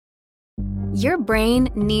Your brain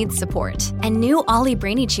needs support, and new Ollie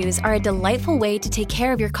Brainy Chews are a delightful way to take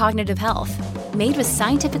care of your cognitive health. Made with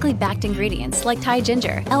scientifically backed ingredients like Thai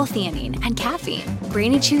ginger, L-theanine, and caffeine,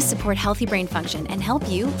 Brainy Chews support healthy brain function and help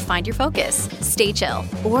you find your focus, stay chill,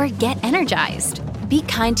 or get energized. Be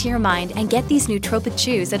kind to your mind and get these nootropic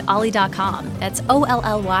chews at ollie.com. That's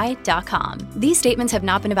OLLY.com. These statements have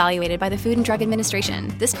not been evaluated by the Food and Drug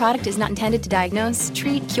Administration. This product is not intended to diagnose,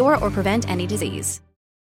 treat, cure, or prevent any disease.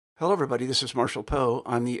 Hello, everybody. This is Marshall Poe.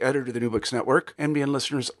 I'm the editor of the New Books Network. NBN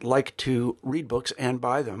listeners like to read books and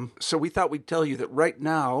buy them. So we thought we'd tell you that right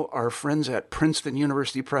now, our friends at Princeton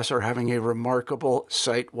University Press are having a remarkable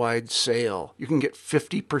site-wide sale. You can get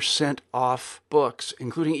 50% off books,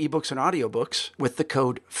 including ebooks and audiobooks, with the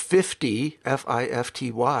code 50,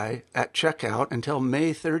 F-I-F-T-Y, at checkout until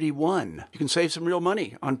May 31. You can save some real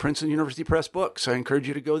money on Princeton University Press books. I encourage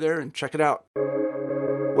you to go there and check it out.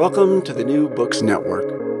 Welcome to the New Books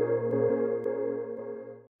Network.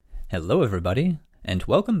 Hello, everybody, and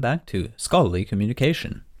welcome back to Scholarly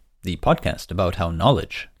Communication, the podcast about how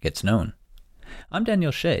knowledge gets known. I'm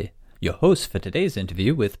Daniel Shea, your host for today's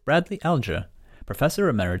interview with Bradley Alger, Professor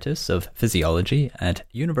Emeritus of Physiology at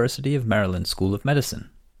University of Maryland School of Medicine.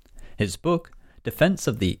 His book, Defense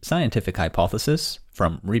of the Scientific Hypothesis,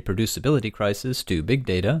 From Reproducibility Crisis to Big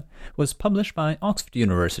Data, was published by Oxford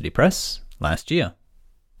University Press last year.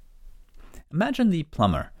 Imagine the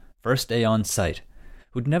plumber, first day on site,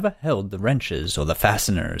 who'd never held the wrenches or the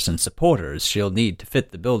fasteners and supporters she'll need to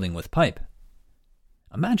fit the building with pipe.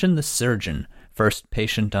 Imagine the surgeon, first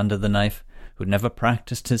patient under the knife, who'd never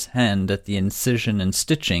practiced his hand at the incision and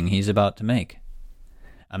stitching he's about to make.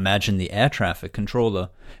 Imagine the air traffic controller,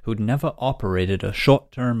 who'd never operated a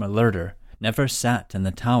short-term alerter, never sat in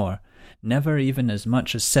the tower, never even as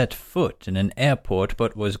much as set foot in an airport,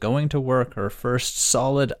 but was going to work her first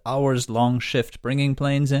solid hours-long shift bringing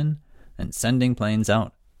planes in and sending planes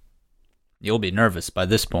out. You'll be nervous by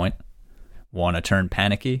this point. Want to turn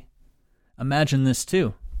panicky? Imagine this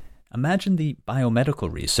too. Imagine the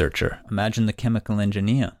biomedical researcher. Imagine the chemical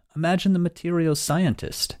engineer. Imagine the materials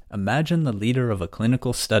scientist. Imagine the leader of a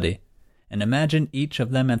clinical study. And imagine each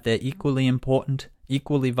of them at their equally important,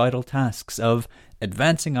 equally vital tasks of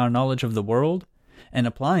advancing our knowledge of the world and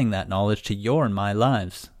applying that knowledge to your and my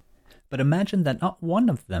lives. But imagine that not one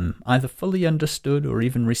of them either fully understood or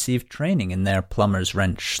even received training in their plumber's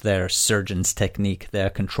wrench, their surgeon's technique, their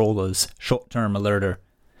controller's short-term alerter.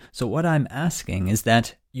 So what I'm asking is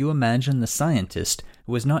that you imagine the scientist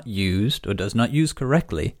who has not used or does not use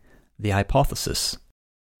correctly the hypothesis.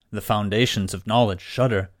 The foundations of knowledge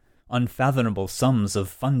shudder, unfathomable sums of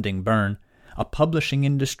funding burn, a publishing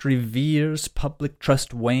industry veers, public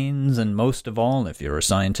trust wanes, and most of all, if you're a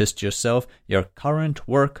scientist yourself, your current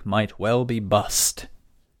work might well be bust.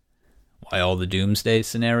 Why all the doomsday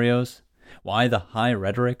scenarios? Why the high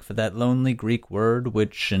rhetoric for that lonely Greek word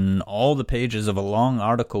which in all the pages of a long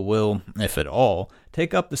article will, if at all,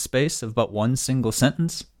 take up the space of but one single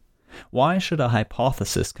sentence? Why should a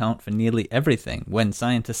hypothesis count for nearly everything when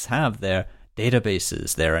scientists have their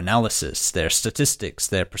databases, their analysis, their statistics,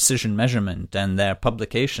 their precision measurement, and their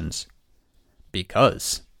publications?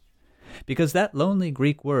 Because that lonely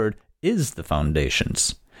Greek word is the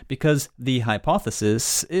foundations. Because the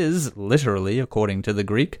hypothesis is, literally, according to the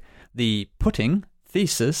Greek, the putting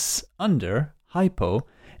thesis under hypo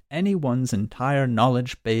anyone's entire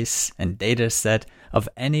knowledge base and data set of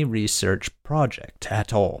any research project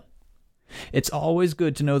at all. It's always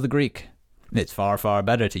good to know the Greek. It's far, far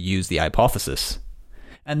better to use the hypothesis.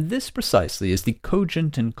 And this precisely is the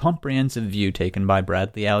cogent and comprehensive view taken by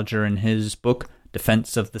Bradley Alger in his book,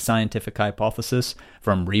 Defense of the Scientific Hypothesis,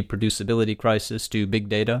 From Reproducibility Crisis to Big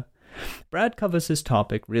Data. Brad covers his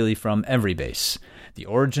topic really from every base: the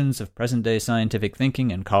origins of present-day scientific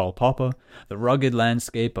thinking and Karl Popper, the rugged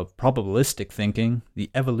landscape of probabilistic thinking, the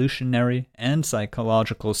evolutionary and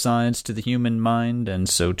psychological sides to the human mind, and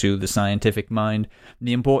so too the scientific mind,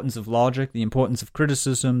 the importance of logic, the importance of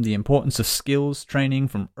criticism, the importance of skills training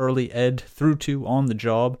from early ed through to on the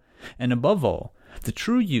job, and above all, the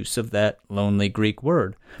true use of that lonely Greek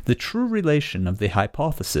word, the true relation of the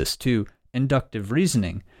hypothesis to inductive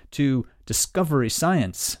reasoning, to discovery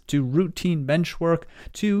science, to routine benchwork,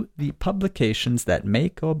 to the publications that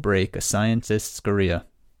make or break a scientist's career.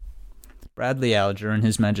 Bradley Alger, in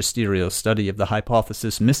his magisterial study of the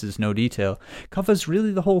hypothesis misses no detail, covers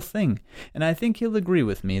really the whole thing, and I think he'll agree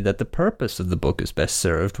with me that the purpose of the book is best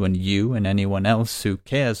served when you and anyone else who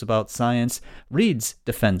cares about science reads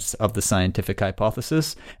Defense of the Scientific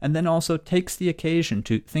Hypothesis, and then also takes the occasion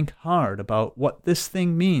to think hard about what this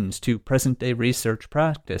thing means to present-day research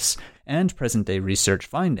practice and present-day research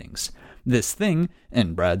findings. This thing,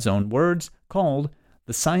 in Brad's own words, called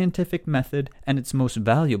the scientific method and its most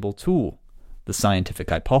valuable tool, the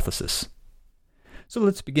scientific hypothesis. So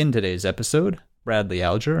let's begin today's episode. Bradley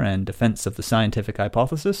Alger and Defense of the Scientific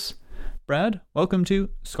Hypothesis. Brad, welcome to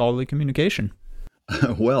Scholarly Communication.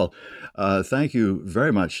 Well, thank you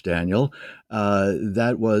very much, Daniel.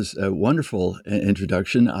 That was a wonderful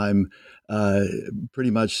introduction. I'm pretty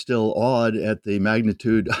much still awed at the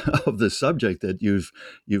magnitude of the subject that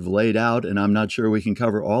you've laid out, and I'm not sure we can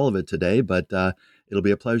cover all of it today, but it'll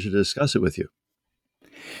be a pleasure to discuss it with you.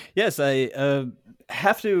 Yes, I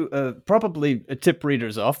have to probably tip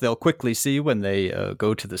readers off. They'll quickly see when they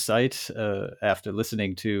go to the site after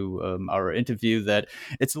listening to our interview that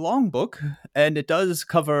it's a long book, and it does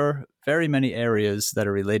cover very many areas that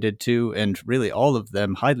are related to, and really all of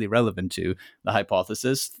them highly relevant to, the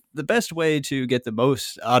hypothesis. The best way to get the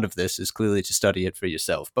most out of this is clearly to study it for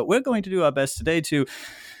yourself. But we're going to do our best today to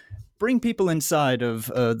bring people inside of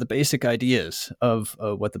the basic ideas of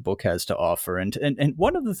what the book has to offer. And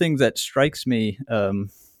one of the things that strikes me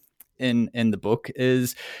in the book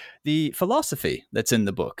is the philosophy that's in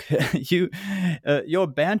the book. Your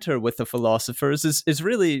banter with the philosophers is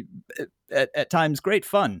really at times great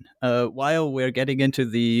fun while we're getting into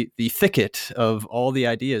the thicket of all the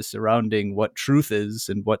ideas surrounding what truth is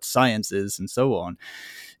and what science is and so on.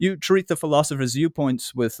 You treat the philosophers'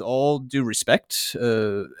 viewpoints with all due respect,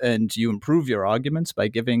 and you improve your arguments by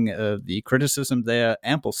giving the criticism there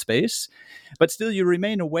ample space. But still, you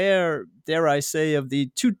remain aware, dare I say, of the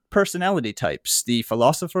two personality types: the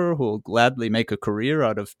philosopher who will gladly make a career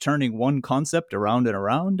out of turning one concept around and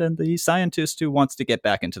around, and the scientist who wants to get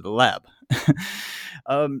back into the lab.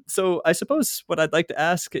 So I suppose what I'd like to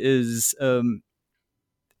ask is,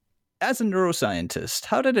 as a neuroscientist,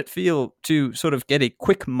 how did it feel to sort of get a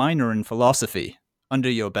quick minor in philosophy under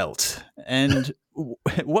your belt? And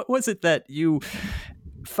what was it that you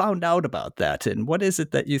found out about that? And what is it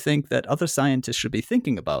that you think that other scientists should be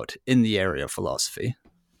thinking about in the area of philosophy?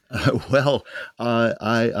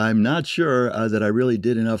 I'm not sure that I really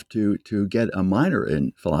did enough to get a minor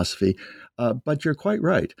in philosophy, but you're quite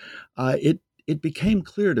right. It became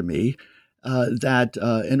clear to me that,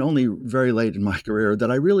 and only very late in my career,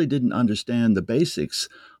 that I really didn't understand the basics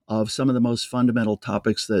of some of the most fundamental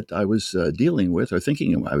topics that I was dealing with or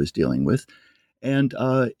thinking I was dealing with. And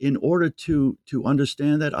in order to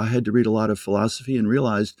understand that, I had to read a lot of philosophy and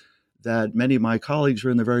realized that many of my colleagues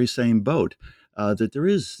were in the very same boat, that there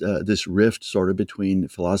is this rift sort of between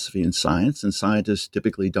philosophy and scientists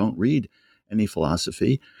typically don't read any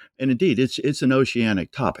philosophy. And indeed, it's an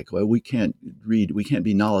oceanic topic. Well, we can't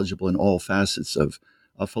be knowledgeable in all facets of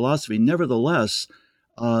philosophy. Nevertheless,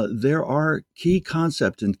 there are key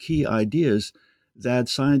concepts and key ideas that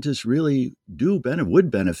scientists really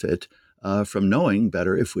would benefit from knowing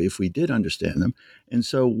better if we did understand them. And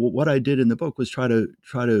so what I did in the book was try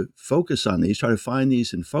to focus on these, try to find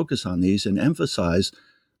these and focus on these and emphasize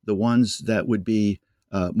the ones that would be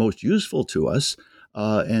most useful to us,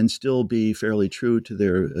 and still be fairly true to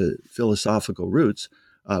their philosophical roots,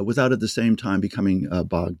 without at the same time becoming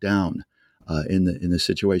bogged down in the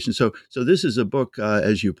situation. So this is a book,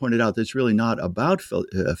 as you pointed out, that's really not about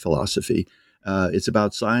philosophy. It's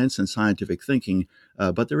about science and scientific thinking,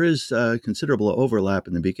 but there is considerable overlap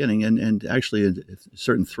in the beginning, and actually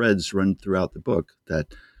certain threads run throughout the book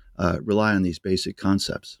that rely on these basic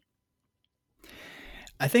concepts.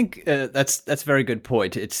 I think that's a very good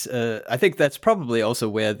point. It's I think that's probably also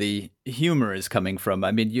where the humor is coming from.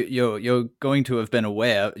 I mean, you're going to have been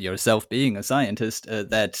aware yourself, being a scientist,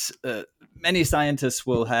 that many scientists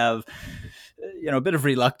will have a bit of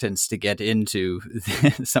reluctance to get into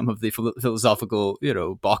some of the philosophical,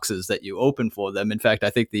 boxes that you open for them. In fact,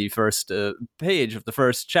 I think the first page of the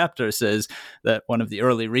first chapter says that one of the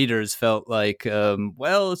early readers felt like,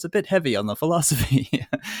 it's a bit heavy on the philosophy.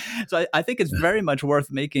 So I think it's very much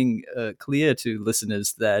worth making clear to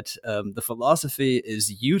listeners that the philosophy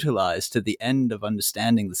is utilized to the end of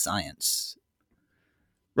understanding the science.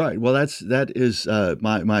 Right. Well, that is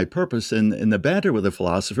my purpose, and the banter with the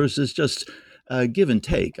philosophers is just give and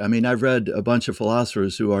take. I mean, I've read a bunch of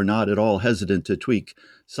philosophers who are not at all hesitant to tweak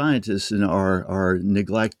scientists in our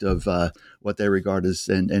neglect of what they regard as,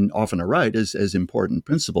 and often are right, as important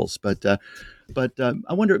principles. But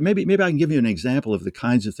I wonder, maybe I can give you an example of the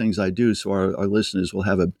kinds of things I do, so our listeners will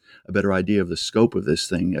have a better idea of the scope of this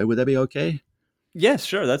thing. Would that be okay? Yes,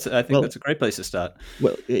 sure. I think that's a great place to start.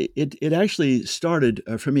 Well, it actually started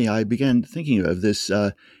for me. I began thinking of this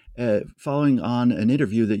following on an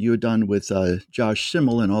interview that you had done with Josh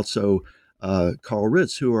Simmel and also Carl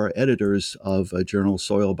Ritz, who are editors of a journal,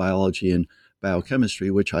 Soil Biology and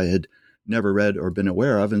Biochemistry, which I had never read or been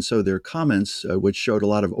aware of. And so their comments, which showed a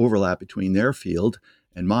lot of overlap between their field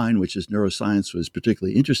and mine, which is neuroscience, was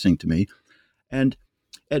particularly interesting to me. And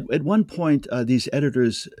at one point, these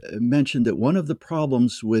editors mentioned that one of the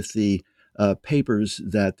problems with the papers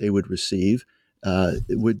that they would receive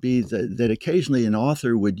would be that occasionally an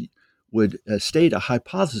author would state a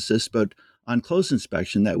hypothesis, but on close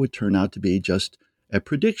inspection, that would turn out to be just a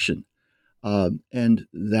prediction. And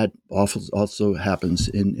that also happens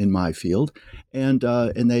in my field. And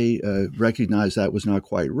they recognized that was not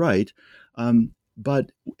quite right.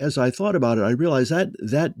 But as I thought about it, I realized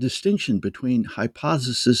that distinction between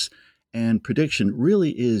hypothesis and prediction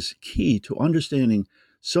really is key to understanding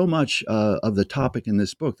so much of the topic in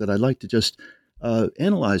this book that I'd like to just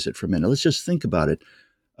analyze it for a minute. Let's just think about it.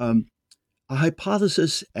 A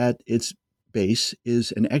hypothesis at its base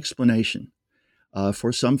is an explanation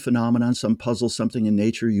for some phenomenon, some puzzle, something in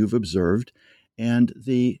nature you've observed. And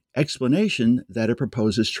the explanation that it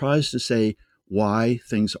proposes tries to say why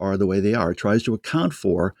things are the way they are. It tries to account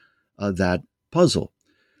for that puzzle.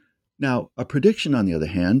 Now, a prediction, on the other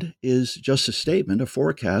hand, is just a statement, a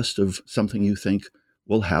forecast of something you think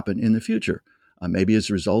will happen in the future, maybe as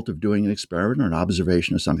a result of doing an experiment or an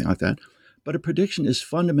observation or something like that. But a prediction is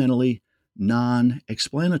fundamentally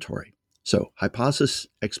non-explanatory. So hypothesis,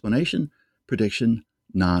 explanation, prediction,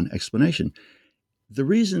 non-explanation. The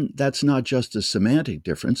reason that's not just a semantic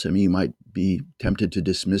difference, I mean, you might be tempted to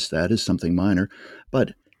dismiss that as something minor,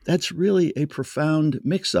 but that's really a profound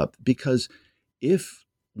mix-up, because if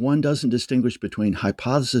one doesn't distinguish between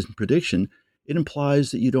hypothesis and prediction, it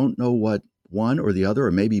implies that you don't know what one or the other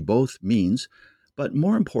or maybe both means, but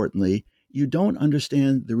more importantly, you don't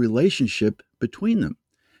understand the relationship between them.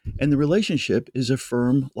 And the relationship is a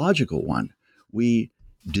firm logical one. We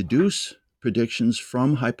deduce predictions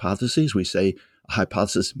from hypotheses. We say a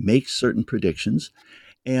hypothesis makes certain predictions.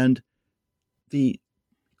 And the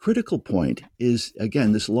critical point is,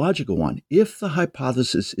 again, this logical one. If the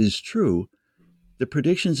hypothesis is true, the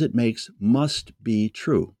predictions it makes must be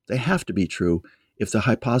true. They have to be true if the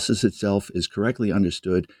hypothesis itself is correctly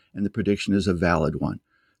understood and the prediction is a valid one.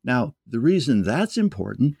 Now, the reason that's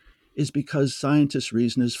important is because scientists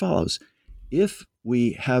reason as follows. If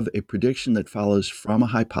we have a prediction that follows from a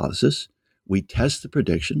hypothesis, we test the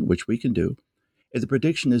prediction, which we can do. If the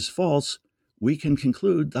prediction is false, we can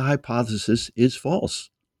conclude the hypothesis is false.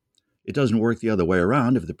 It doesn't work the other way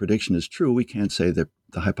around. If the prediction is true, we can't say that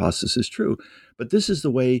the hypothesis is true. But this is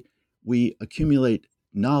the way we accumulate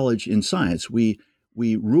knowledge in science. We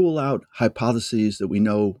rule out hypotheses that we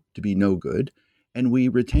know to be no good, and we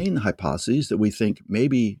retain the hypotheses that we think may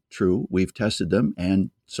be true. We've tested them,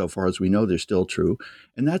 and so far as we know, they're still true.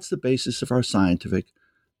 And that's the basis of our scientific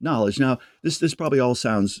knowledge. Now, this probably all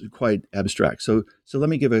sounds quite abstract. So let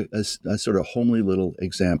me give a sort of homely little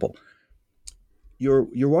example. You're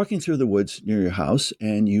walking through the woods near your house,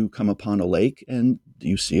 and you come upon a lake, and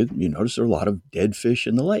you notice there are a lot of dead fish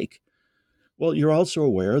in the lake. Well, you're also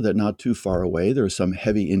aware that not too far away, there are some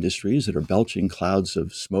heavy industries that are belching clouds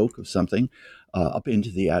of smoke of something up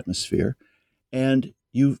into the atmosphere. And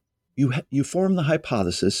you form the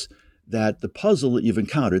hypothesis that the puzzle that you've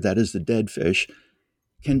encountered, that is the dead fish,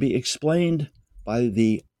 can be explained by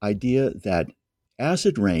the idea that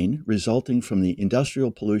acid rain resulting from the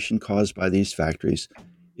industrial pollution caused by these factories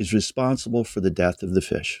is responsible for the death of the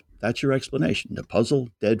fish. That's your explanation. The puzzle,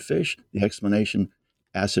 dead fish, the explanation,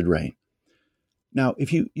 acid rain. Now,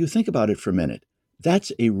 if you think about it for a minute,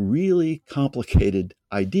 that's a really complicated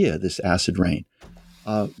idea, this acid rain.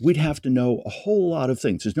 We'd have to know a whole lot of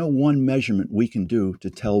things. There's no one measurement we can do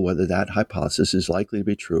to tell whether that hypothesis is likely to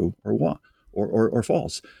be true or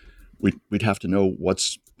false. We'd have to know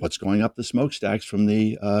what's going up the smokestacks from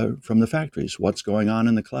the factories, what's going on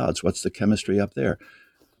in the clouds, what's the chemistry up there.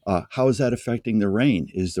 How is that affecting the rain?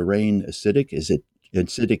 Is the rain acidic? Is it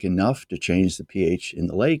acidic enough to change the pH in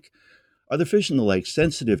the lake? Are the fish in the lake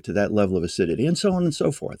sensitive to that level of acidity? And so on and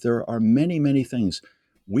so forth. There are many, many things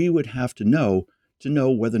we would have to know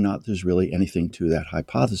whether or not there's really anything to that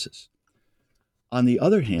hypothesis. On the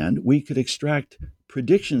other hand, we could extract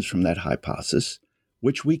predictions from that hypothesis,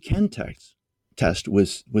 which we can test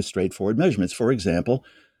with straightforward measurements. For example,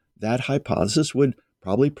 that hypothesis would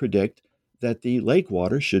probably predict that the lake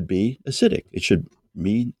water should be acidic. It should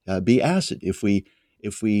be acid. If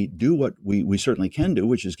we do what we certainly can do,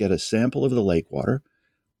 which is get a sample of the lake water,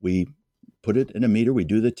 we put it in a meter, we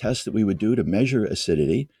do the test that we would do to measure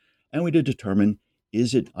acidity, and we determine,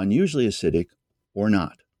 is it unusually acidic or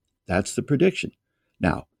not? That's the prediction.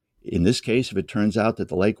 Now, in this case, if it turns out that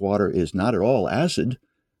the lake water is not at all acid,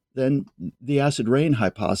 then the acid rain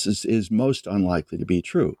hypothesis is most unlikely to be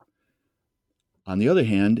true. On the other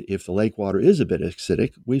hand, if the lake water is a bit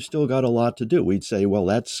acidic, we've still got a lot to do. We'd say, well,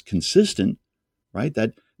 that's consistent, right?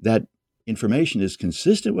 That information is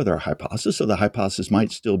consistent with our hypothesis, so the hypothesis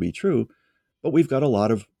might still be true, but we've got a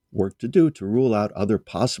lot of work to do to rule out other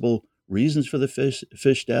possible reasons for the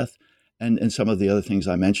fish death and some of the other things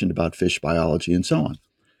I mentioned about fish biology and so on.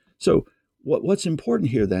 So what's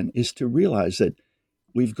important here then is to realize that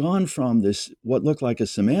we've gone from this, what looked like a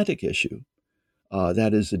semantic issue,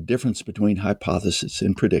 that is the difference between hypothesis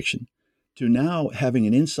and prediction, to now having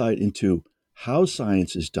an insight into how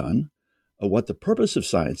science is done, what the purpose of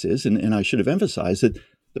science is. And I should have emphasized that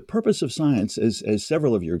the purpose of science, as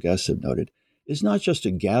several of your guests have noted, is not just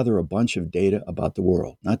to gather a bunch of data about the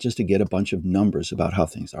world, not just to get a bunch of numbers about how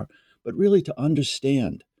things are, but really to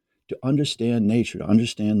understand nature, to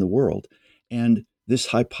understand the world. And this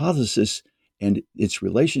hypothesis and its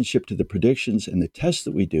relationship to the predictions and the tests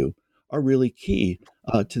that we do are really key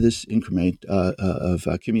to this increment of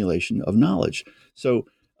accumulation of knowledge. So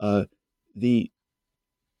the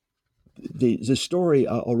story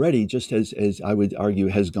already, just as I would argue,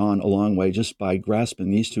 has gone a long way just by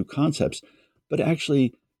grasping these two concepts. But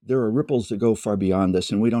actually, there are ripples that go far beyond this,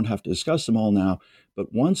 and we don't have to discuss them all now.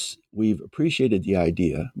 But once we've appreciated the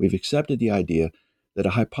idea, we've accepted the idea that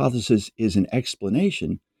a hypothesis is an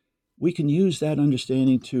explanation, we can use that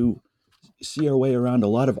understanding to see our way around a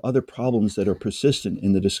lot of other problems that are persistent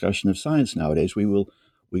in the discussion of science nowadays.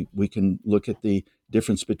 We can look at the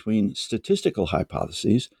difference between statistical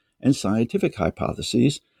hypotheses and scientific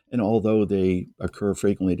hypotheses, and although they occur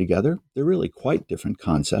frequently together, they're really quite different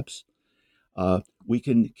concepts. We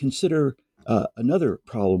can consider another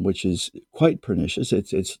problem which is quite pernicious.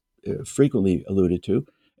 It's frequently alluded to,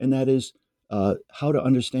 and that is how to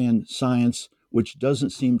understand science which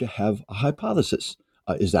doesn't seem to have a hypothesis.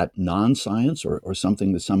 Is that non-science or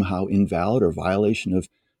something that's somehow invalid or violation of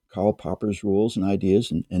Karl Popper's rules and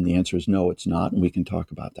ideas? And the answer is no, it's not, and we can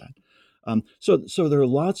talk about that. So there are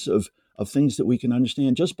lots of things that we can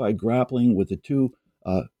understand just by grappling with the two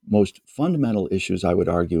most fundamental issues, I would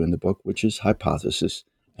argue, in the book, which is hypothesis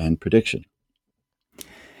and prediction.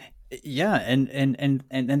 Yeah, and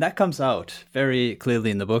that comes out very clearly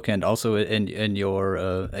in the book, and also in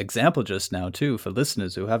your example just now too, for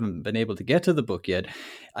listeners who haven't been able to get to the book yet.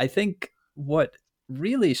 I think what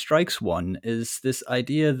really strikes one is this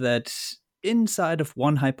idea that inside of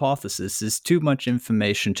one hypothesis is too much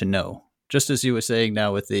information to know. Just as you were saying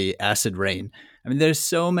now with the acid rain. I mean, there's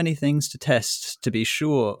so many things to test to be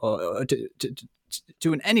sure, or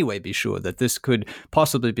to in any way be sure that this could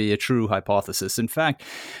possibly be a true hypothesis. In fact,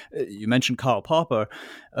 you mentioned Karl Popper.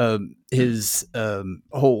 His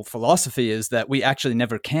whole philosophy is that we actually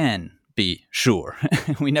never can be sure.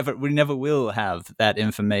 we never will have that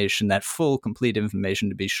information, that full, complete information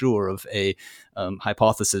to be sure of a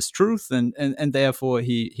hypothesis truth, and therefore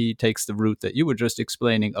he takes the route that you were just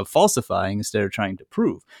explaining of falsifying instead of trying to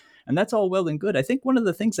prove. And that's all well and good. I think one of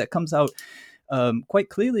the things that comes out quite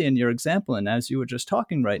clearly in your example, and as you were just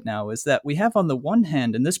talking right now, is that we have on the one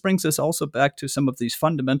hand, and this brings us also back to some of these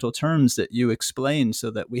fundamental terms that you explain so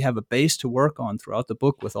that we have a base to work on throughout the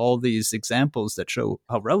book with all these examples that show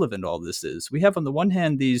how relevant all this is. We have on the one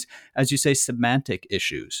hand these, as you say, semantic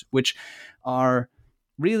issues, which are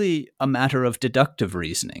really a matter of deductive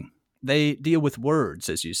reasoning. They deal with words,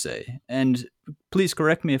 as you say. And please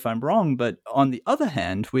correct me if I'm wrong, but on the other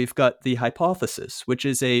hand, we've got the hypothesis, which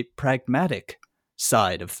is a pragmatic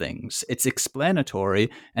side of things. It's explanatory,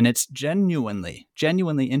 and it's genuinely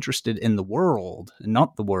interested in the world,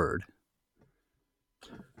 not the word.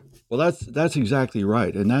 Well, that's exactly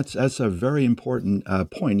right, and that's a very important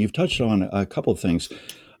point. You've touched on a couple of things.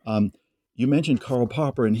 You mentioned Karl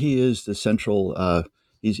Popper, and he is the central.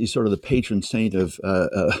 He's sort of the patron saint of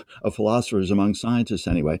philosophers among scientists.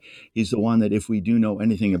 Anyway, he's the one that if we do know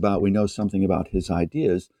anything about, we know something about his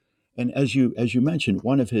ideas. And as you mentioned,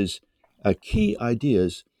 one of his key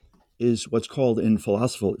ideas is what's called in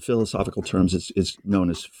philosophical terms, it's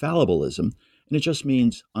known as fallibilism, and it just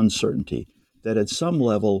means uncertainty. That at some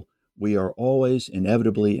level we are always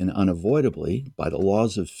inevitably and unavoidably, by the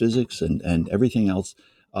laws of physics and everything else,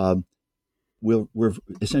 we're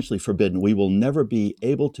essentially forbidden. We will never be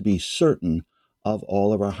able to be certain of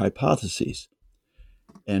all of our hypotheses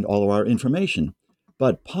and all of our information.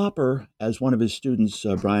 But Popper, as one of his students,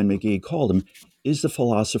 Brian McGee, called him, is the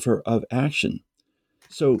philosopher of action.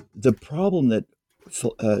 So the problem that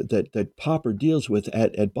Popper deals with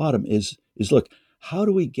at bottom is look, how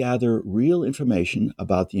do we gather real information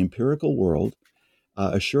about the empirical world,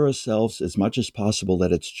 assure ourselves as much as possible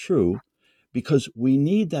that it's true, because we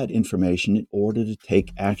need that information in order to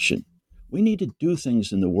take action. We need to do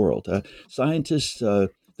things in the world. Scientists, the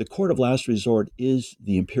the court of last resort is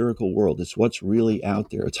the empirical world. It's what's really out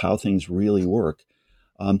there. It's how things really work.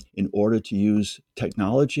 In order to use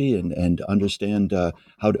technology and understand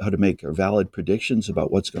how to make valid predictions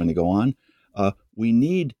about what's going to go on, we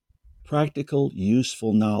need practical,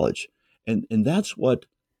 useful knowledge. And that's what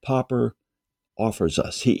Popper offers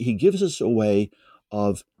us. He gives us a way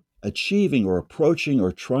of achieving or approaching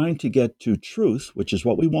or trying to get to truth, which is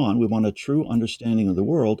what we want. We want a true understanding of the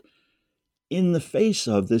world in the face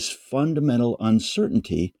of this fundamental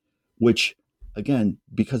uncertainty, which, again,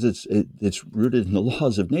 because it's rooted in the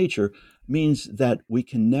laws of nature, means that we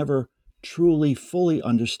can never truly, fully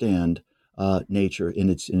understand nature in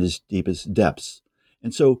its deepest depths.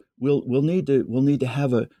 And so we'll need to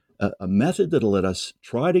have a method that'll let us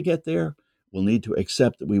try to get there. We'll need to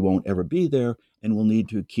accept that we won't ever be there, and we'll need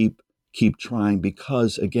to keep trying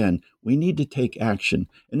because, again, we need to take action.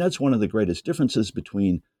 And that's one of the greatest differences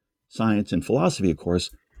between science and philosophy, of course.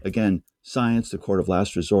 Again, science, the court of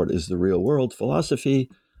last resort, is the real world. Philosophy,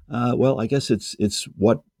 well, I guess it's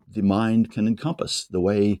what the mind can encompass, the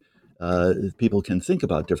way people can think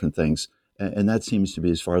about different things. And that seems to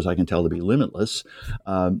be, as far as I can tell, to be limitless.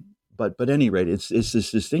 But at any rate, it's this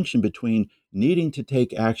distinction between needing to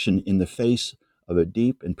take action in the face of a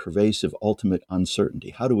deep and pervasive ultimate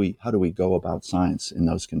uncertainty. How do we go about science in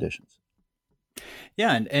those conditions?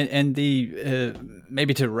 Yeah, and the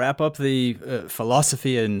maybe to wrap up the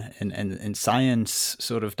philosophy and science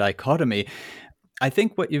sort of dichotomy, I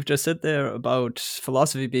think what you've just said there about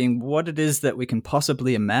philosophy being what it is that we can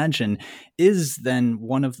possibly imagine is then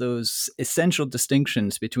one of those essential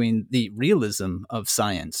distinctions between the realism of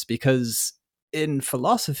science, because in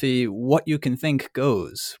philosophy, what you can think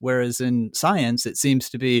goes, whereas in science, it seems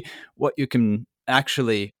to be what you can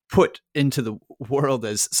actually put into the world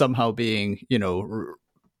as somehow being,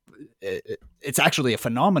 it's actually a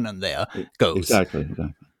phenomenon there goes. Exactly.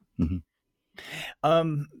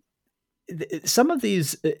 Mm-hmm. Some of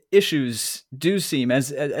these issues do seem,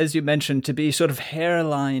 as you mentioned, to be sort of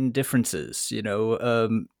hairline differences.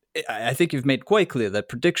 I think you've made quite clear that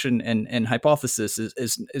prediction and hypothesis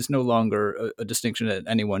is no longer a distinction that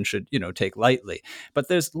anyone should take lightly. But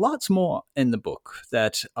there's lots more in the book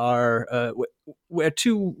that are where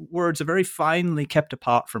two words are very finely kept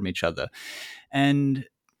apart from each other, and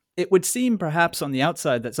it would seem perhaps on the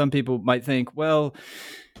outside that some people might think, well,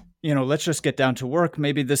 let's just get down to work.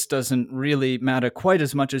 Maybe this doesn't really matter quite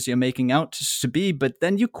as much as you're making out to be. But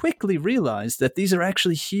then you quickly realize that these are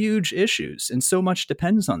actually huge issues and so much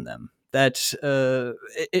depends on them. That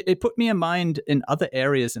it put me in mind in other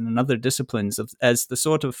areas and in other disciplines as the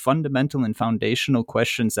sort of fundamental and foundational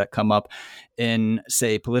questions that come up in,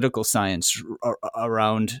 say, political science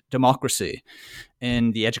around democracy,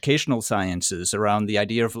 in the educational sciences around the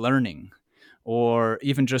idea of learning, or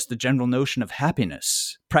even just the general notion of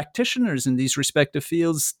happiness. Practitioners in these respective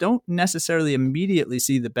fields don't necessarily immediately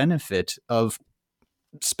see the benefit of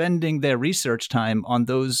spending their research time on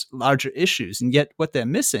those larger issues. And yet what they're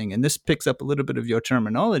missing, and this picks up a little bit of your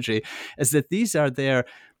terminology, is that these are their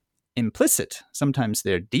implicit, sometimes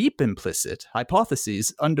they're deep implicit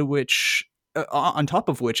hypotheses under which, on top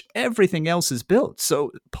of which everything else is built.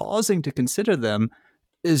 So pausing to consider them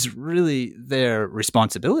is really their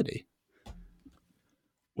responsibility.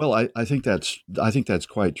 Well, I think that's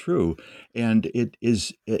quite true, and it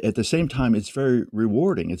is at the same time it's very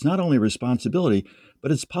rewarding. It's not only responsibility,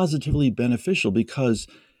 but it's positively beneficial because,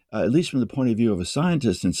 at least from the point of view of a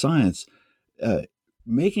scientist in science,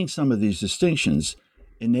 making some of these distinctions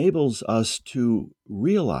enables us to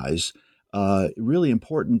realize really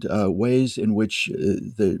important ways in which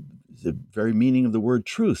the very meaning of the word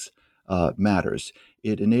truth matters.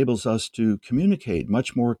 It enables us to communicate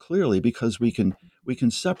much more clearly because we can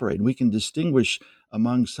separate, we can distinguish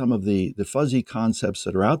among some of the fuzzy concepts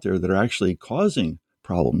that are out there that are actually causing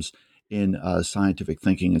problems in scientific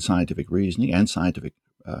thinking and scientific reasoning and scientific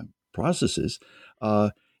processes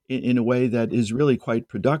in a way that is really quite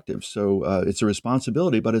productive. So it's a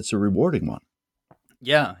responsibility, but it's a rewarding one.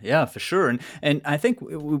 Yeah, for sure. And I think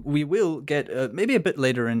we will get, maybe a bit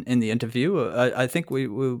later in the interview, I think we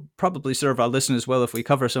will probably serve our listeners well if we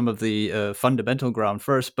cover some of the fundamental ground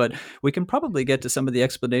first, but we can probably get to some of the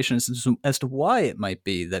explanations as to why it might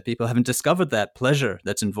be that people haven't discovered that pleasure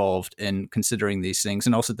that's involved in considering these things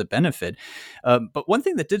and also the benefit. But one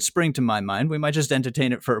thing that did spring to my mind, we might just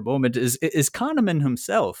entertain it for a moment, is Kahneman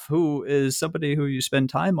himself, who is somebody who you spend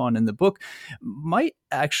time on in the book, might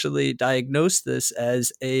actually diagnose this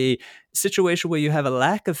as a situation where you have a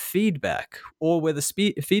lack of feedback, or where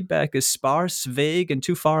the feedback is sparse, vague, and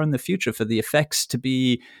too far in the future for the effects to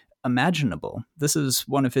be imaginable. This is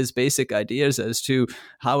one of his basic ideas as to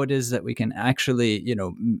how it is that we can actually,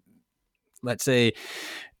 let's say,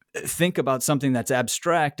 think about something that's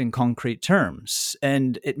abstract in concrete terms.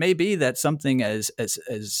 And it may be that something as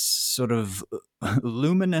sort of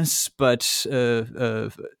luminous, but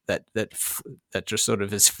that just sort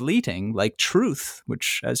of is fleeting, like truth,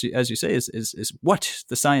 which, as you say, is what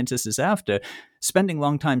the scientist is after. Spending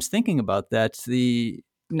long times thinking about that, the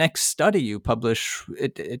next study you publish,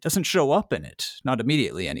 it doesn't show up in it, not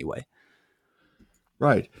immediately anyway.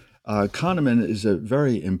 Right. Kahneman is a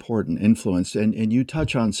very important influence, and you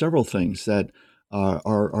touch on several things that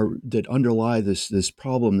that underlie this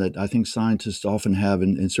problem that I think scientists often have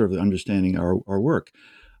in sort of understanding our work.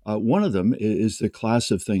 One of them is the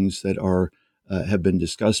class of things that have been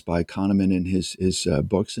discussed by Kahneman in his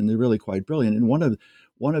books, and they're really quite brilliant. And one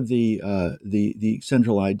of the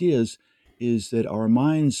central ideas is that our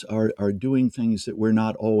minds are doing things that we're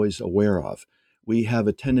not always aware of. We have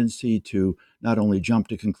a tendency to not only jump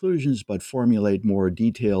to conclusions, but formulate more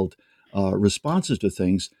detailed responses to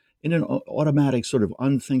things in an automatic sort of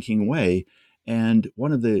unthinking way. And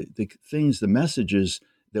one of the things, the messages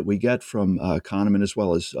that we get from Kahneman, as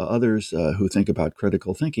well as others who think about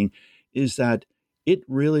critical thinking, is that it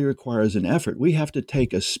really requires an effort. We have to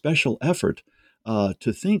take a special effort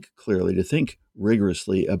to think clearly, to think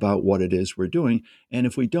rigorously about what it is we're doing. And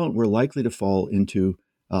if we don't, we're likely to fall into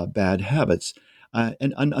bad habits.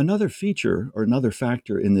 And another feature or another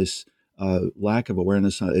factor in this lack of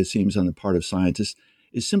awareness, it seems, on the part of scientists,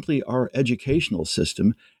 is simply our educational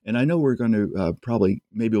system. And I know we're going to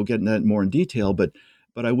maybe we'll get into that more in detail, but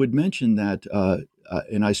I would mention that,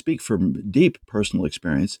 and I speak from deep personal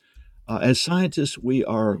experience, as scientists, we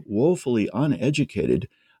are woefully uneducated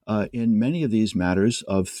in many of these matters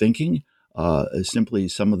of thinking, simply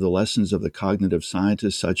some of the lessons of the cognitive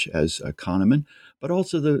scientists, such as Kahneman, but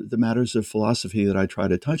also the matters of philosophy that I try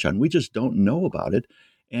to touch on. We just don't know about it.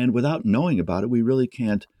 And without knowing about it, we really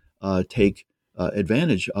can't take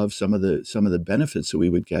advantage of some of the benefits that we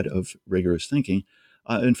would get of rigorous thinking.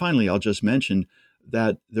 And finally, I'll just mention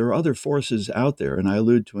that there are other forces out there, and I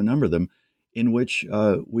allude to a number of them, in which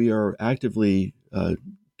we are actively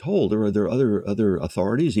told, or there are other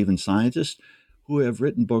authorities, even scientists, who have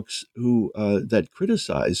written books that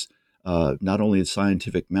criticize not only the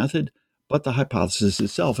scientific method, but the hypothesis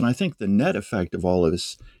itself. And I think the net effect of all of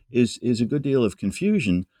this is a good deal of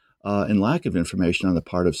confusion and lack of information on the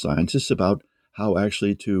part of scientists about how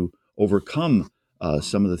actually to overcome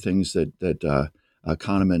some of the things that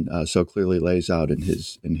Kahneman so clearly lays out in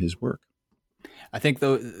his work. I think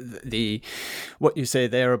the what you say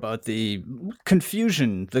there about the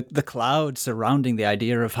confusion, the cloud surrounding the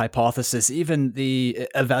idea of hypothesis, even the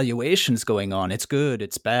evaluations going on, it's good,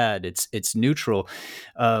 it's bad, it's neutral,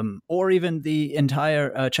 or even the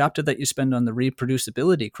entire chapter that you spend on the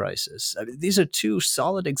reproducibility crisis. I mean, these are two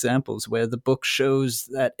solid examples where the book shows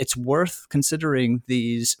that it's worth considering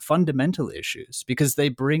these fundamental issues because they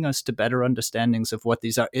bring us to better understandings of what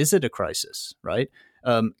these are. Is it a crisis, right?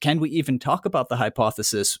 Can we even talk about the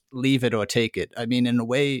hypothesis, leave it or take it? I mean, in a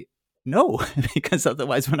way, no, because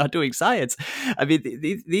otherwise we're not doing science. I mean,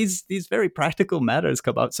 these very practical matters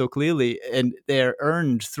come out so clearly, and they're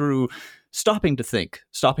earned through stopping to think,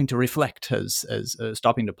 stopping to reflect, as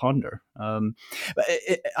stopping to ponder.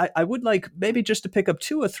 I would like maybe just to pick up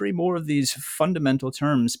two or three more of these fundamental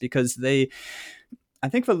terms because I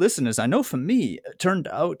think for listeners, I know for me, it turned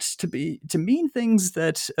out to mean things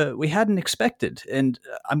that we hadn't expected. And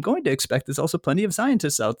I'm going to expect there's also plenty of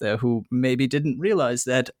scientists out there who maybe didn't realize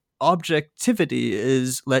that objectivity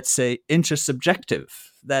is, let's say, intersubjective,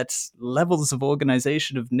 that levels of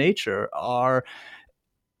organization of nature are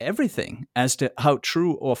everything as to how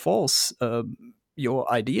true or false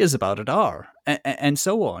your ideas about it are, and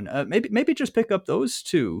so on. Maybe just pick up those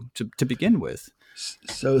two to begin with.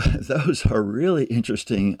 So those are really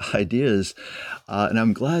interesting ideas, and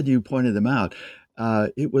I'm glad you pointed them out.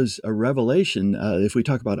 It was a revelation. If we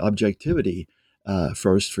talk about objectivity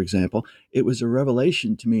first, for example, it was a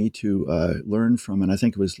revelation to me to learn from, and I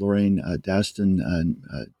think it was Lorraine Daston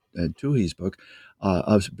and Toohey's book,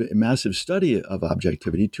 a massive study of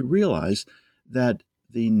objectivity, to realize that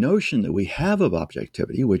the notion that we have of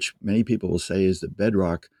objectivity, which many people will say is the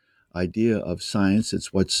bedrock idea of science,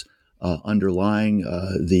 it's what's underlying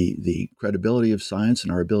the credibility of science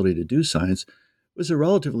and our ability to do science, was a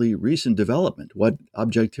relatively recent development. What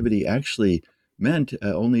objectivity actually meant,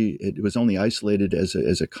 it was only isolated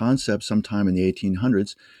as a concept sometime in the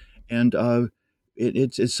 1800s, and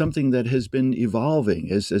it's something that has been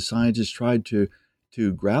evolving as scientists tried to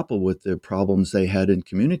to grapple with the problems they had in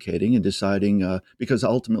communicating and deciding, because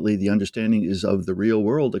ultimately the understanding is of the real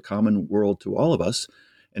world, a common world to all of us,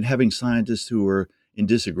 and having scientists who were in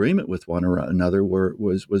disagreement with one another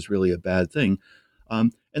was really a bad thing.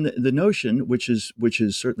 And the notion, which is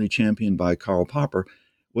certainly championed by Karl Popper,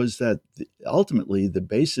 was that ultimately the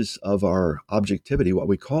basis of our objectivity, what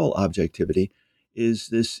we call objectivity, is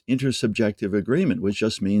this intersubjective agreement, which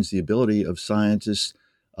just means the ability of scientists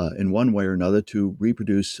in one way or another to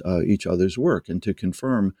reproduce each other's work and to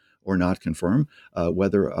confirm or not confirm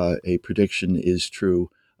whether a prediction is true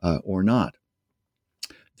or not.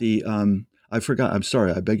 I'm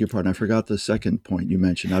sorry, I beg your pardon. I forgot the second point you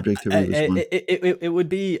mentioned. Objectivity was one. It would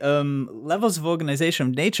be levels of organization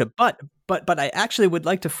of nature, but I actually would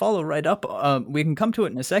like to follow right up. We can come to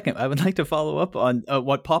it in a second. I would like to follow up on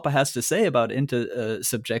what Popper has to say about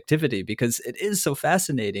intersubjectivity, because it is so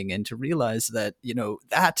fascinating, and to realize that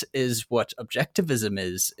that is what objectivism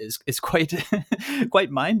is quite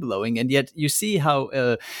quite mind blowing, and yet you see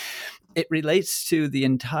how it relates to the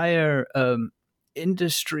entire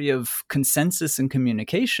industry of consensus and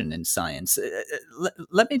communication in science.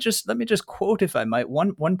 Let me just quote, if I might,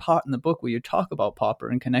 one part in the book where you talk about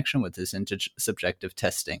Popper in connection with this intersubjective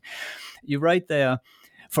testing. You write there,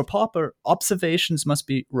 for Popper, observations must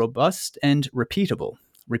be robust and repeatable.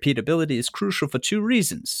 Repeatability is crucial for two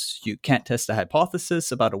reasons. You can't test a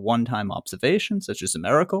hypothesis about a one-time observation, such as a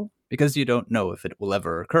miracle, because you don't know if it will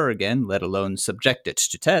ever occur again, let alone subject it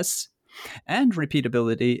to tests. And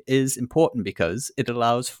repeatability is important because it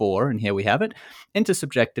allows for, and here we have it,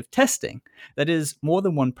 intersubjective testing. That is, more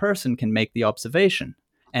than one person can make the observation.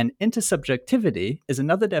 And intersubjectivity is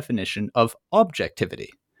another definition of objectivity.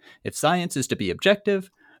 If science is to be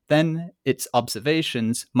objective, then its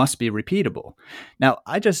observations must be repeatable. Now,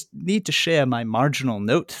 I just need to share my marginal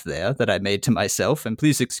note there that I made to myself, and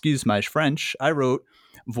please excuse my French. I wrote,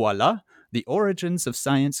 "Voila, the origins of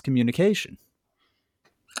science communication."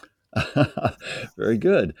 Very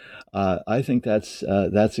good. I think that's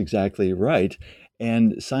exactly right.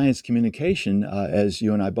 And science communication, as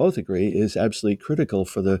you and I both agree, is absolutely critical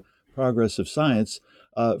for the progress of science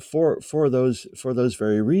for those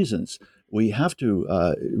very reasons. We have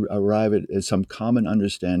to arrive at some common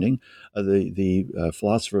understanding. The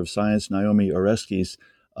philosopher of science, Naomi Oreskes,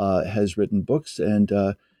 has written books and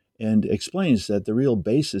explains that the real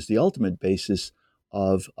basis, the ultimate basis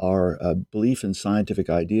of our belief in scientific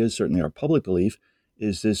ideas, certainly our public belief,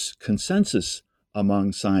 is this consensus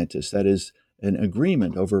among scientists. That is, an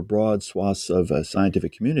agreement over broad swaths of a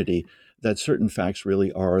scientific community that certain facts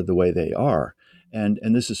really are the way they are. And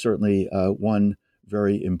this is certainly one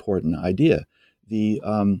very important idea.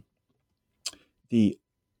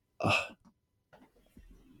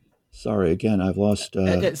 Sorry, again, I've lost.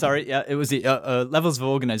 Sorry, yeah, it was the levels of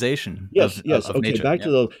organization. Yes. Of Okay, nature. back to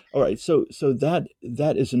the. All right, so that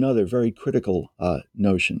is another very critical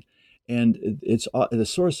notion, and it's the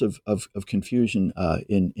source of confusion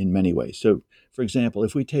in many ways. So, for example,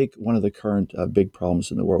 if we take one of the current big problems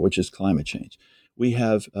in the world, which is climate change, we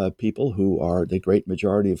have people who are the great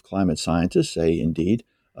majority of climate scientists say, indeed,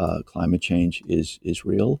 climate change is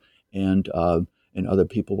real, and other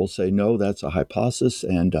people will say, no, that's a hypothesis,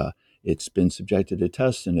 and it's been subjected to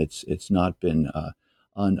tests, and it's not been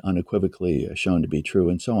unequivocally shown to be true,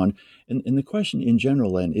 and so on. And the question in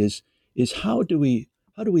general then is how do we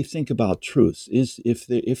think about truth? If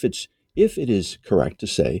it is correct to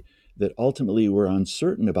say that ultimately we're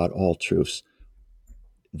uncertain about all truths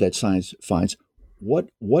that science finds,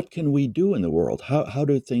 what can we do in the world? How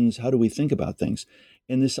do we think about things?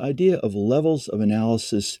 And this idea of levels of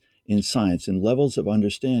analysis in science and levels of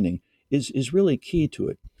understanding is really key to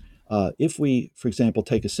it. If we, for example,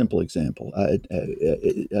 take a simple example,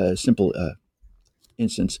 a simple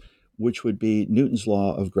instance, which would be Newton's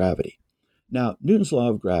law of gravity. Now, Newton's law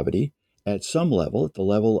of gravity, at some level, at the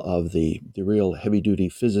level of the real heavy-duty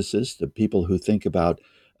physicists, the people who think about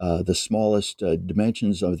the smallest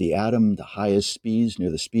dimensions of the atom, the highest speeds,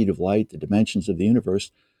 near the speed of light, the dimensions of the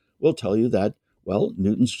universe, will tell you that, well,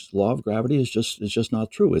 Newton's law of gravity is just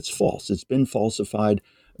not true. It's false. It's been falsified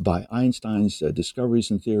by Einstein's discoveries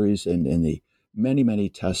and theories and the many, many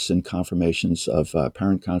tests and confirmations of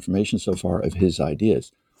apparent confirmation so far of his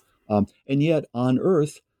ideas. And yet on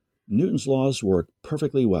Earth, Newton's laws work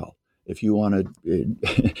perfectly well. If you wanted, in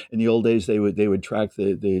the old days, they would track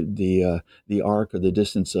the arc or the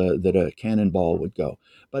distance that a cannonball would go.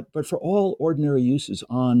 But for all ordinary uses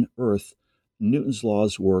on Earth, Newton's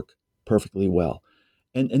laws work perfectly well.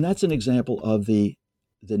 And that's an example of the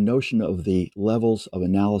notion of the levels of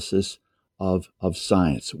analysis of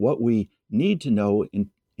science. What we need to know in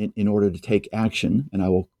in order to take action, and I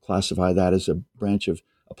will classify that as a branch of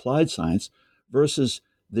applied science, versus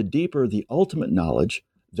the deeper, the ultimate knowledge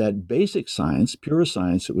that basic science, pure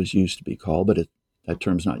science it was used to be called, but that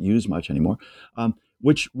term's not used much anymore,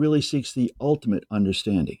 which really seeks the ultimate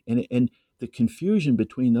understanding. And the confusion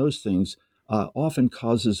between those things often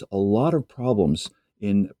causes a lot of problems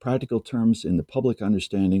in practical terms in the public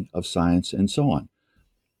understanding of science and so on.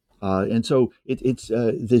 And so it's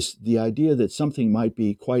the idea that something might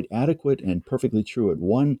be quite adequate and perfectly true at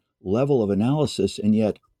one level of analysis and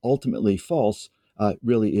yet ultimately false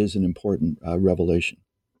really is an important revelation.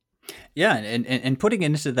 Yeah, and putting it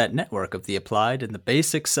into that network of the applied and the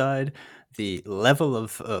basic side, the level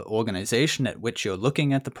of organization at which you're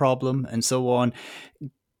looking at the problem and so on,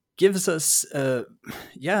 gives us that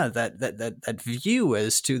view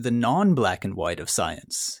as to the non-black and white of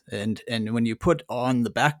science. And when you put on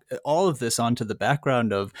all of this onto the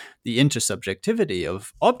background of the intersubjectivity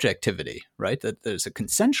of objectivity, right, that there's a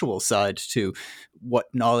consensual side to what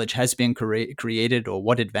knowledge has been created or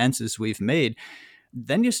what advances we've made,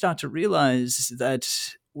 then you start to realize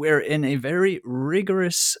that we're in a very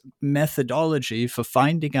rigorous methodology for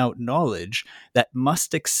finding out knowledge that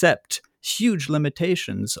must accept huge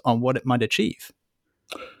limitations on what it might achieve.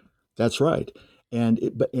 That's right. And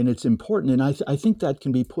it's important. And I think that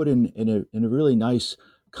can be put in a really nice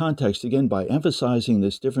context, again, by emphasizing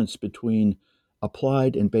this difference between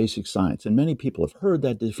applied and basic science. And many people have heard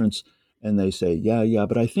that difference and they say, yeah.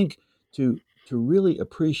 But I think to really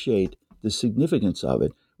appreciate the significance of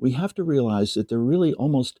it, we have to realize that there are really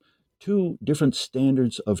almost two different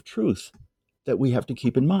standards of truth that we have to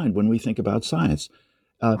keep in mind when we think about science.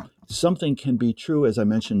 Something can be true, as I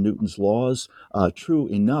mentioned, Newton's laws, true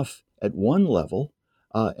enough at one level,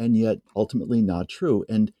 and yet ultimately not true.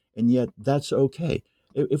 And yet that's okay.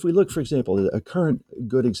 If we look, for example, a current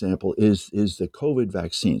good example is the COVID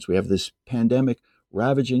vaccines. We have this pandemic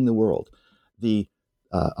ravaging the world. The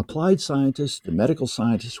applied scientists, the medical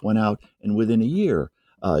scientists went out and within a year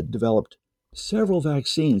developed several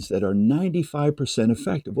vaccines that are 95%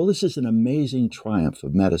 effective. Well, this is an amazing triumph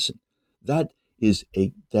of medicine. That is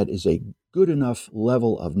a good enough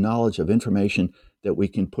level of knowledge, of information, that we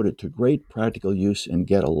can put it to great practical use and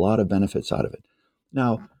get a lot of benefits out of it.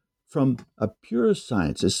 Now, from a pure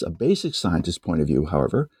scientist, a basic scientist point of view,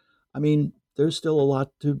 however, I mean, there's still a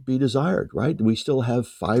lot to be desired, right? We still have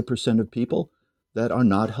 5% of people that are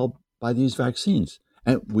not helped by these vaccines,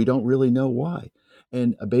 and we don't really know why.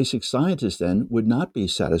 And a basic scientist then would not be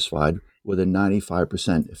satisfied with a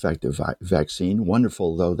 95% effective vaccine,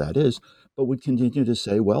 wonderful though that is, but would continue to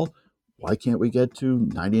say, well, why can't we get to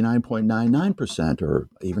 99.99% or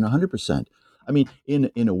even 100%? I mean,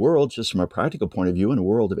 in a world, just from a practical point of view, in a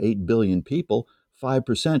world of 8 billion people,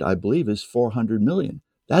 5%, I believe, is 400 million.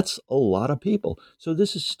 That's a lot of people. So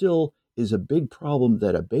this is a big problem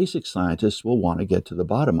that a basic scientist will want to get to the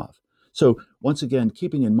bottom of. So once again,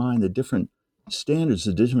 keeping in mind the different standards,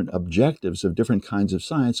 the different objectives of different kinds of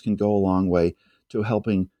science can go a long way to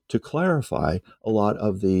helping to clarify a lot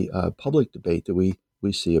of the public debate that we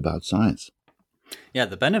see about science. Yeah,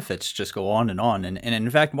 the benefits just go on and on. And in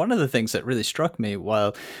fact, one of the things that really struck me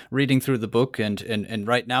while reading through the book, and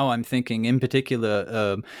right now I'm thinking in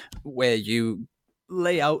particular where you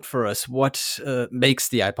lay out for us what makes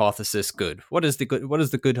the hypothesis good. What does the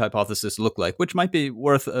good hypothesis look like? Which might be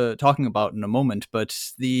worth talking about in a moment. But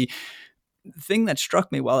the thing that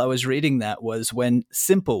struck me while I was reading that was when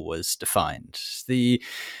simple was defined, the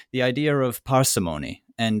idea of parsimony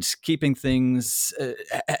and keeping things,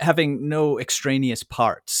 having no extraneous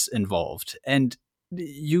parts involved. And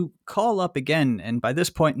you call up again, and by this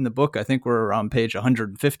point in the book, I think we're around page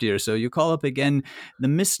 150 or so, you call up again the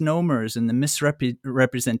misnomers and the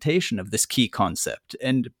misrepresentation of this key concept.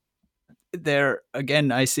 And there, again,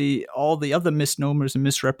 I see all the other misnomers and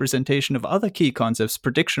misrepresentation of other key concepts.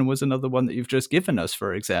 Prediction was another one that you've just given us,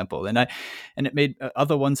 for example. And it made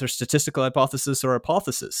other ones are statistical hypothesis or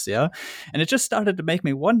hypothesis, yeah? And it just started to make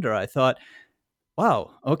me wonder. I thought,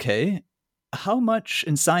 wow, okay, how much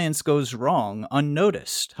in science goes wrong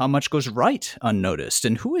unnoticed? How much goes right unnoticed?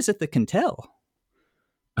 And who is it that can tell?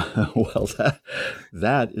 Well,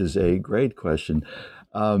 that is a great question.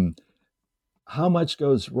 How much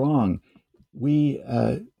goes wrong? We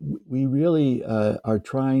really are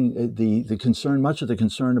trying, the concern, much of the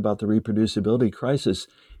concern about the reproducibility crisis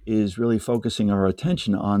is really focusing our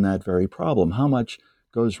attention on that very problem. How much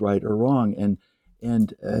goes right or wrong?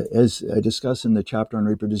 And as I discuss in the chapter on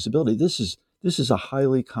reproducibility, this is a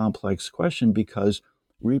highly complex question because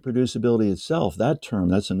reproducibility itself, that term,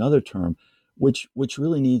 that's another term, which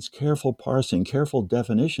really needs careful parsing, careful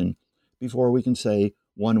definition before we can say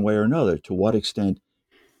one way or another to what extent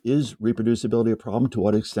is reproducibility a problem? To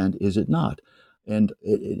what extent is it not? And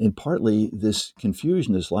partly this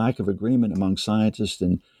confusion, this lack of agreement among scientists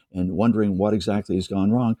and wondering what exactly has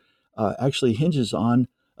gone wrong, actually hinges on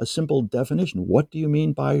a simple definition. What do you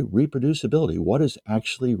mean by reproducibility? What is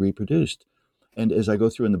actually reproduced? And as I go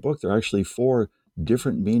through in the book, there are actually 4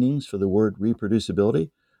 different meanings for the word reproducibility.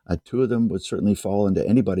 2 of them would certainly fall into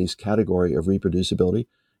anybody's category of reproducibility.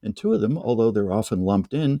 And 2 of them, although they're often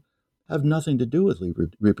lumped in, have nothing to do with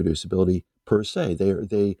reproducibility per se.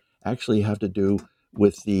 They actually have to do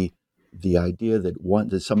with the idea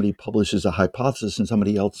that somebody publishes a hypothesis and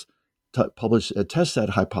somebody else tests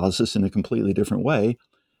that hypothesis in a completely different way.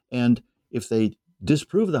 And if they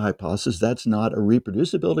disprove the hypothesis, that's not a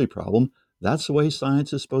reproducibility problem. That's the way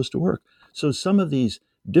science is supposed to work. So some of these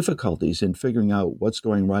difficulties in figuring out what's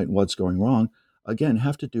going right and what's going wrong, again,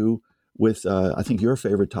 have to do with, I think, your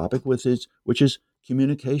favorite topic, which is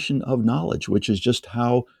communication of knowledge, which is just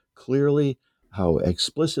how clearly, how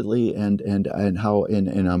explicitly, and how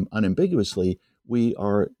unambiguously we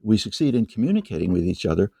succeed in communicating with each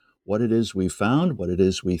other what it is we found, what it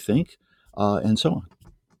is we think, and so on.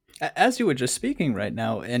 As you were just speaking right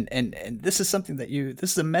now, and this is something that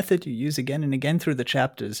this is a method you use again and again through the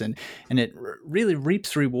chapters, and it really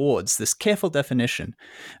reaps rewards, this careful definition.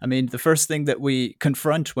 I mean, the first thing that we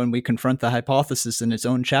confront when we confront the hypothesis in its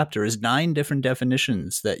own chapter is 9 different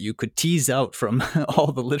definitions that you could tease out from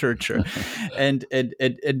all the literature, and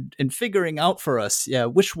figuring out for us,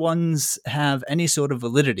 which ones have any sort of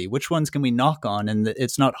validity, which ones can we knock on, and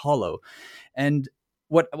it's not hollow. And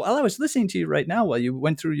while I was listening to you right now, while you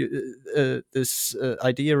went through this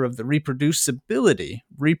idea of the reproducibility,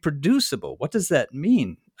 reproducible, what does that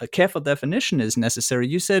mean? A careful definition is necessary.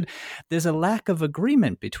 You said there's a lack of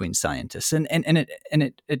agreement between scientists, and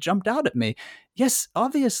it jumped out at me. Yes,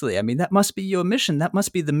 obviously. I mean, that must be your mission. That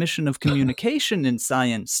must be the mission of communication in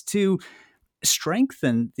science, to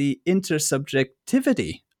strengthen the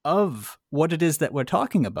intersubjectivity of what it is that we're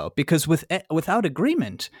talking about, because without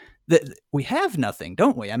agreement, that we have nothing,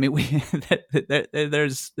 don't we? I mean,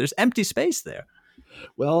 there's empty space there.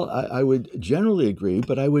 Well, I would generally agree,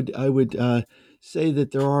 but I would say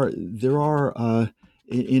that there are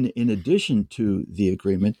in addition to the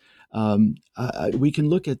agreement, we can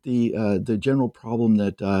look at the general problem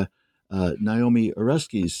that Naomi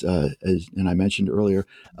Oreskes, and I mentioned earlier,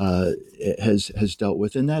 has dealt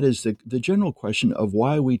with, and that is the general question of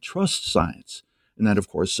why we trust science. And that, of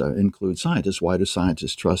course, includes scientists. Why do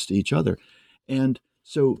scientists trust each other? And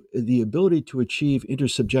so the ability to achieve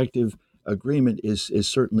intersubjective agreement is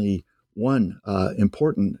certainly one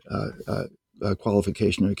important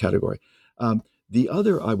qualification or category. The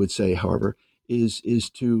other, I would say, however, it's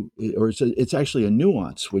actually a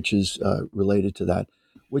nuance which is related to that,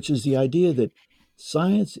 which is the idea that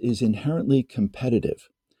science is inherently competitive.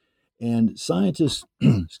 And scientists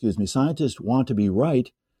want to be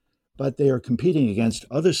right, but they are competing against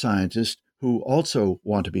other scientists who also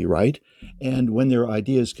want to be right. And when their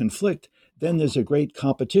ideas conflict, then there's a great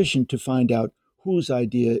competition to find out whose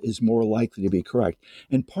idea is more likely to be correct.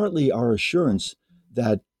 And partly our assurance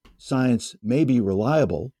that science may be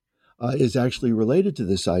reliable is actually related to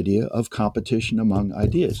this idea of competition among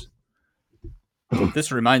ideas.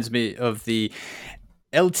 This reminds me of the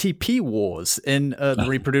LTP wars in the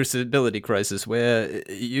reproducibility crisis, where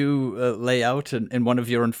you lay out in one of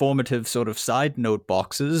your informative sort of side note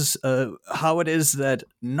boxes how it is that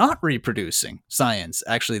not reproducing science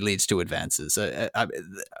actually leads to advances.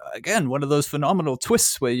 Again, one of those phenomenal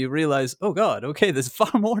twists where you realize, oh God, okay, there's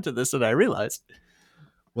far more to this than I realized.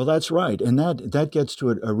 Well, that's right. And that gets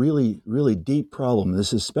to a really, really deep problem.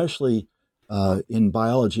 This is especially in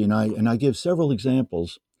biology, and I give several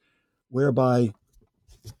examples whereby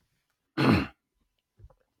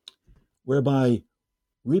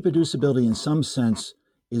reproducibility in some sense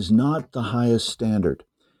is not the highest standard.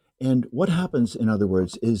 And what happens, in other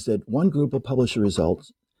words, is that one group will publish a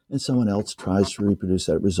result and someone else tries to reproduce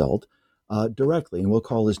that result directly. And we'll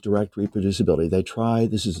call this direct reproducibility.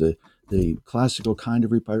 This is the classical kind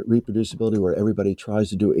of reproducibility where everybody tries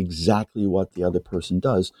to do exactly what the other person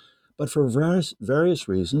does. But for various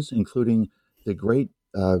reasons, including the great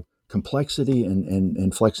complexity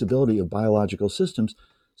and flexibility of biological systems,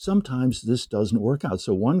 sometimes this doesn't work out.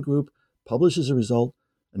 So one group publishes a result,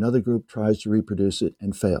 another group tries to reproduce it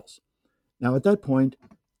and fails. Now, at that point,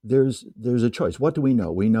 there's a choice. What do we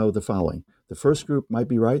know? We know the following. The first group might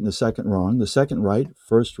be right and the second wrong. The second right,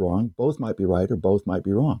 first wrong. Both might be right or both might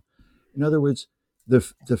be wrong. In other words, the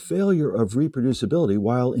failure of reproducibility,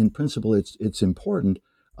 while in principle it's important,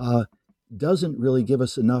 doesn't really give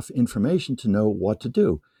us enough information to know what to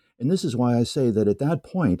do. And this is why I say that at that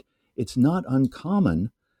point, it's not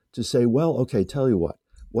uncommon to say, well, okay, tell you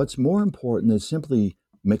what's more important than simply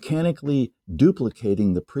mechanically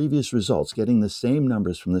duplicating the previous results, getting the same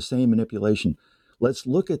numbers from the same manipulation. Let's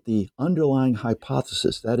look at the underlying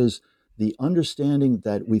hypothesis. That is the understanding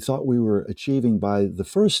that we thought we were achieving by the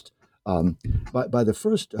first report,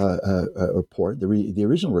 the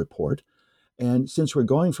original report. And since we're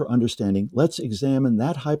going for understanding, let's examine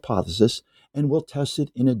that hypothesis and we'll test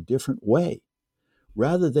it in a different way.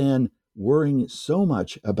 Rather than worrying so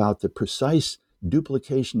much about the precise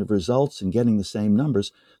duplication of results and getting the same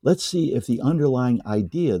numbers, let's see if the underlying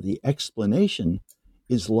idea, the explanation,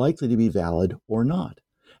 is likely to be valid or not.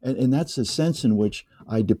 And that's the sense in which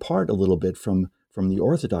I depart a little bit from the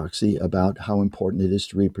orthodoxy about how important it is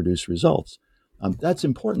to reproduce results. That's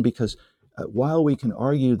important because while we can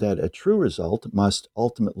argue that a true result must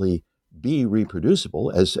ultimately be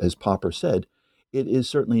reproducible, as Popper said, it is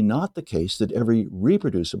certainly not the case that every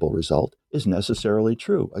reproducible result is necessarily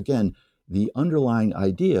true. Again, the underlying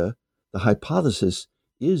idea, the hypothesis,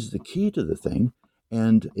 is the key to the thing.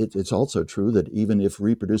 And it's also true that even if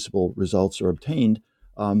reproducible results are obtained,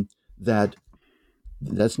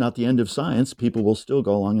 that's not the end of science. People will still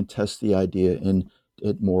go along and test the idea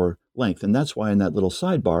at more length. And that's why in that little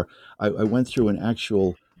sidebar, I went through an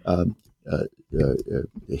actual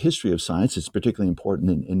history of science. It's particularly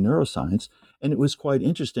important in neuroscience. And it was quite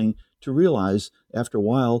interesting to realize after a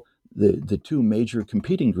while, the two major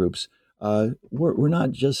competing groups were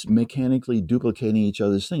not just mechanically duplicating each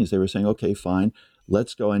other's things. They were saying, okay, fine,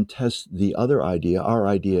 let's go and test the other idea, our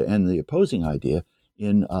idea and the opposing idea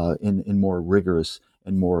in more rigorous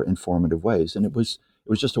and more informative ways. And it was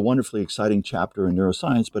just a wonderfully exciting chapter in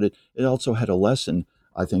neuroscience, but it also had a lesson,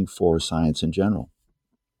 I think, for science in general.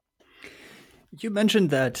 You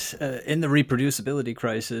mentioned that in the reproducibility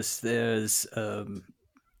crisis, there's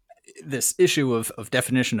this issue of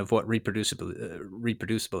definition of what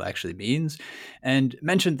reproducible actually means, and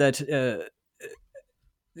mentioned that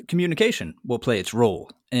communication will play its role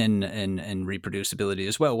in reproducibility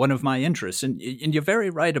as well. One of my interests, and you're very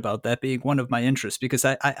right about that being one of my interests, because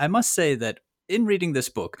I must say that in reading this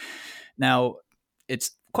book, now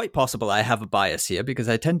it's quite possible I have a bias here because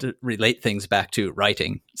I tend to relate things back to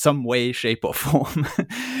writing, some way, shape, or form.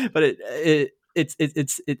 But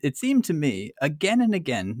it seemed to me again and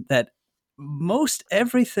again that most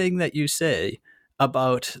everything that you say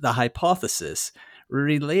about the hypothesis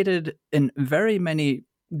related in very many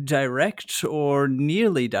direct or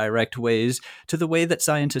nearly direct ways to the way that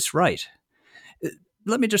scientists write.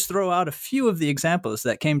 Let me just throw out a few of the examples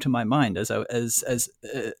that came to my mind as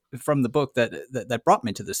from the book that brought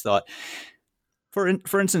me to this thought.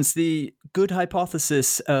 For instance, the good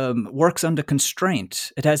hypothesis works under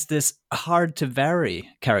constraint. It has this hard to vary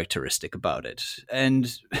characteristic about it.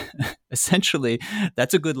 And essentially,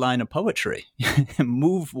 that's a good line of poetry.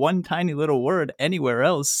 Move one tiny little word anywhere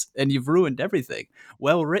else, and you've ruined everything.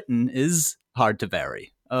 Well written is hard to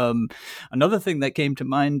vary. Another thing that came to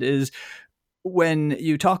mind is when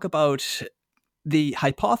you talk about the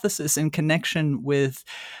hypothesis in connection with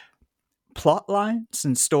plot lines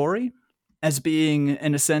and story as being,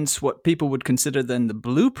 in a sense, what people would consider then the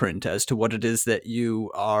blueprint as to what it is that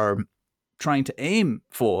you are trying to aim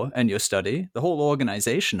for in your study, the whole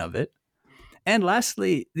organization of it. And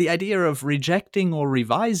lastly, the idea of rejecting or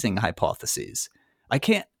revising hypotheses. I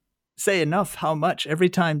can't say enough how much every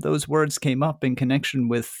time those words came up in connection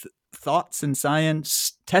with thoughts in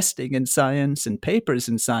science, testing in science, and papers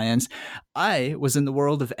in science, I was in the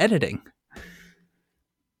world of editing.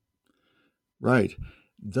 Right.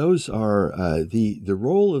 Those are the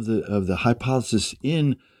role of the hypothesis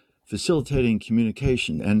in facilitating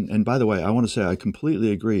communication. And by the way, I want to say I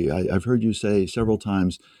completely agree. I've heard you say several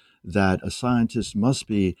times that a scientist must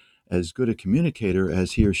be as good a communicator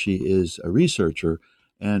as he or she is a researcher.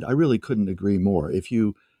 And I really couldn't agree more.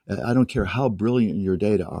 I don't care how brilliant your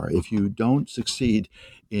data are, if you don't succeed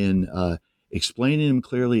in explaining them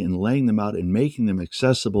clearly and laying them out and making them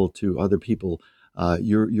accessible to other people,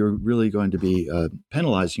 you're really going to be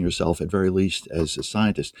penalizing yourself at very least as a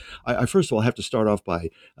scientist. I first of all have to start off by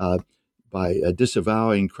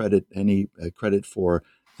disavowing any credit for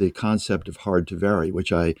the concept of hard to vary,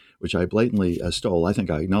 which I blatantly stole. I think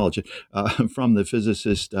I acknowledge it from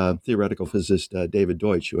the theoretical physicist David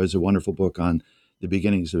Deutsch, who has a wonderful book on the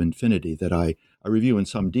beginnings of infinity that I review in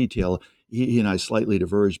some detail. He and I slightly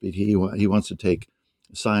diverge, but he wants to take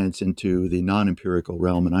science into the non-empirical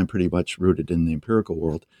realm, and I'm pretty much rooted in the empirical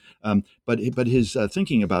world. But his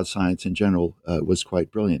thinking about science in general was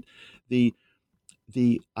quite brilliant. The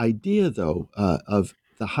idea, though, of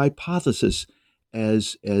the hypothesis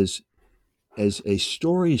as a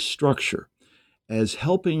story structure, as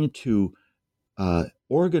helping to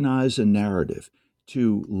organize a narrative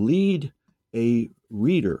to lead a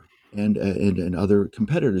reader and other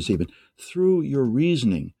competitors even through your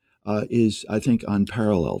reasoning is, I think,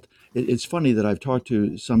 unparalleled. It's funny that I've talked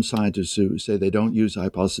to some scientists who say they don't use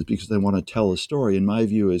hypothesis because they want to tell a story. And my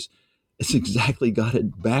view is it's exactly got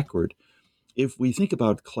it backward. If we think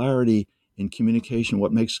about clarity in communication,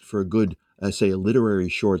 what makes for a good, say, a literary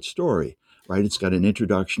short story, right? It's got an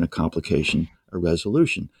introduction, a complication, a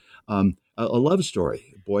resolution. A love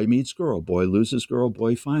story, boy meets girl, boy loses girl,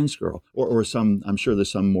 boy finds girl, or some, I'm sure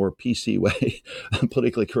there's some more PC way,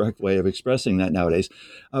 politically correct way of expressing that nowadays.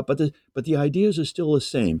 But the ideas are still the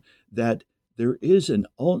same, that there is an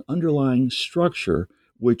underlying structure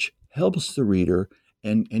which helps the reader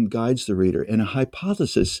and guides the reader. And a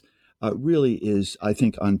hypothesis really is, I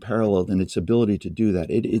think, unparalleled in its ability to do that.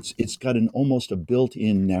 It's got almost a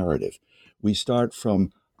built-in narrative. We start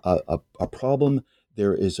from a problem.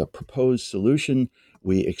 There is a proposed solution.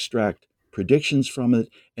 We extract predictions from it,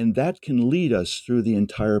 and that can lead us through the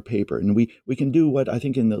entire paper. And we can do what I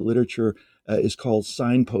think in the literature is called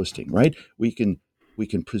signposting, right? We can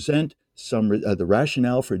present some the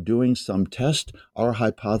rationale for doing some test. Our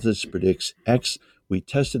hypothesis predicts X. We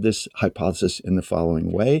tested this hypothesis in the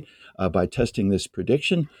following way by testing this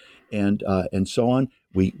prediction, and so on.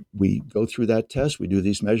 We go through that test. We do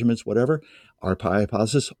these measurements, whatever. Our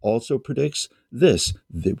hypothesis also predicts this,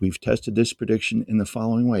 that we've tested this prediction in the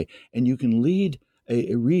following way. And you can lead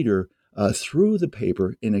a reader through the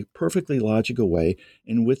paper in a perfectly logical way.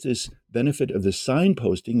 And with this benefit of the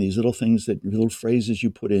signposting, these little things, little phrases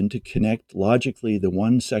you put in to connect logically the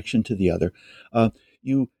one section to the other,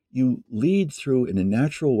 you lead through in a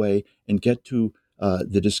natural way and get to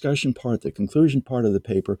the discussion part, the conclusion part of the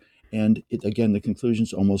paper. And again, the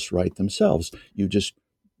conclusions almost write themselves. You just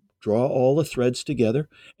draw all the threads together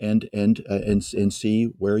and see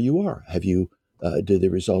where you are. Have you do the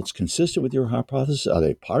results consistent with your hypothesis? Are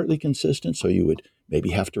they partly consistent? So you would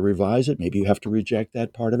maybe have to revise it. Maybe you have to reject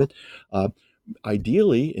that part of it.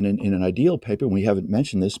 Ideally, in an ideal paper, and we haven't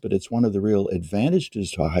mentioned this, but it's one of the real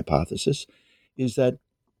advantages to a hypothesis, is that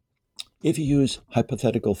if you use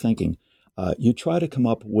hypothetical thinking, you try to come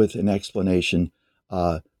up with an explanation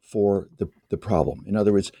for the problem. In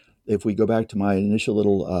other words, if we go back to my initial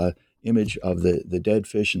little image of the dead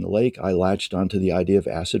fish in the lake, I latched onto the idea of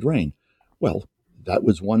acid rain. Well, that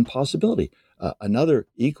was one possibility. Another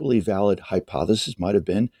equally valid hypothesis might have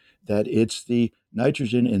been that it's the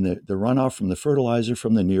nitrogen in the runoff from the fertilizer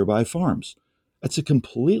from the nearby farms. That's a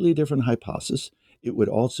completely different hypothesis. It would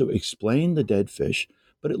also explain the dead fish,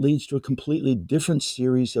 but it leads to a completely different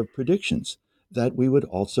series of predictions that we would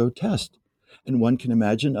also test. And one can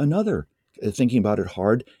imagine another, thinking about it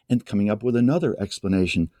hard and coming up with another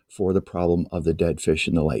explanation for the problem of the dead fish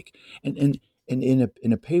in the lake. And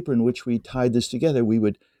in a paper in which we tied this together, we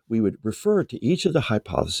would refer to each of the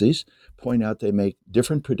hypotheses, point out they make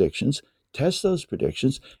different predictions, test those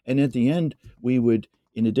predictions, and at the end, we would,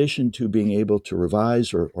 in addition to being able to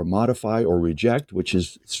revise or modify or reject, which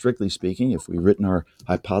is strictly speaking, if we've written our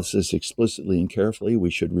hypothesis explicitly and carefully,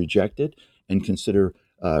 we should reject it and consider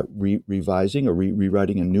revising or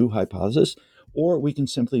rewriting a new hypothesis, or we can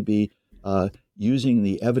simply be using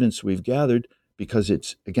the evidence we've gathered, because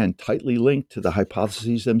it's, again, tightly linked to the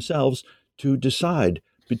hypotheses themselves, to decide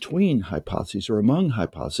between hypotheses or among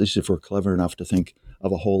hypotheses if we're clever enough to think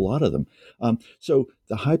of a whole lot of them. So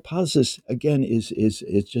the hypothesis, again, is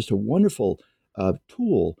just a wonderful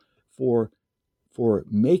tool for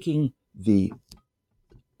making the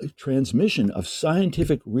transmission of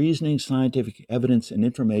scientific reasoning, scientific evidence, and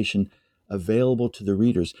information available to the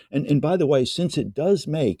readers. And by the way, since it does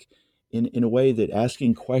make, in a way that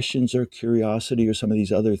asking questions or curiosity or some of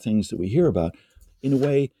these other things that we hear about, in a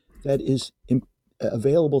way that is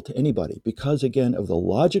available to anybody, because again of the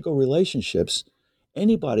logical relationships,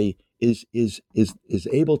 anybody is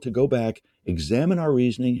able to go back, examine our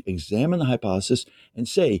reasoning, examine the hypothesis, and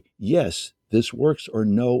say, yes, this works, or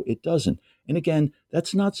no, it doesn't. And again,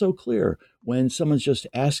 that's not so clear when someone's just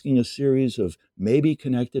asking a series of maybe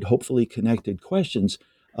connected, hopefully connected questions.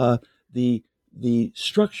 The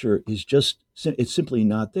structure is it's simply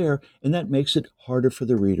not there, and that makes it harder for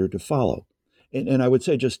the reader to follow. And I would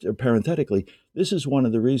say, just parenthetically, this is one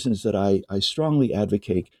of the reasons that I strongly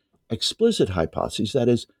advocate explicit hypotheses, that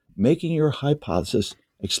is, making your hypothesis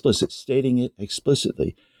explicit, stating it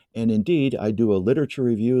explicitly. And indeed, I do a literature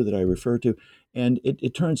review that I refer to, and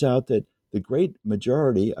it turns out that the great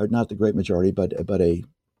majority, or not the great majority, but a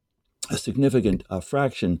significant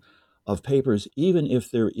fraction of papers, even if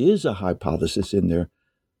there is a hypothesis in there,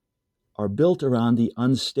 are built around the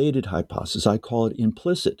unstated hypothesis. I call it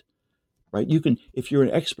implicit. right? You can, if you're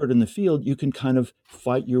an expert in the field, you can kind of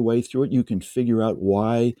fight your way through it. You can figure out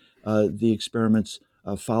why the experiments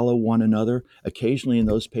follow one another. Occasionally in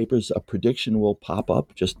those papers, a prediction will pop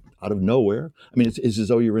up just out of nowhere. I mean, it's as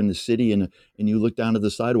though you're in the city and you look down at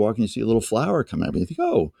the sidewalk and you see a little flower come out and you think,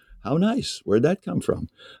 oh, how nice. Where'd that come from?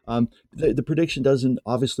 The prediction doesn't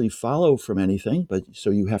obviously follow from anything, but so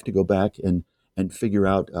you have to go back and figure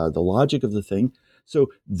out the logic of the thing. So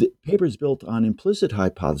the papers built on implicit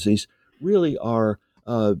hypotheses really are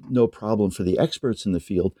no problem for the experts in the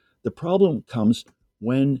field. The problem comes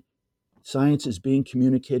when science is being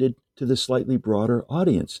communicated to the slightly broader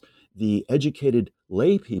audience. The educated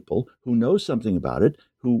lay people who know something about it,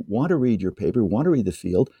 who want to read your paper, want to read the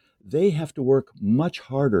field, they have to work much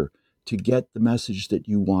harder to get the message that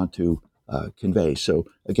you want to convey. So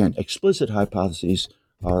again, explicit hypotheses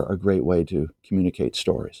are a great way to communicate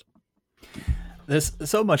stories. There's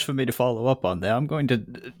so much for me to follow up on there. I'm going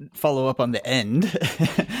to follow up on the end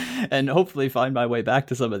and hopefully find my way back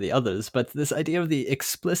to some of the others. But this idea of the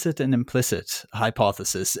explicit and implicit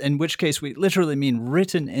hypothesis, in which case we literally mean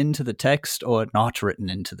written into the text or not written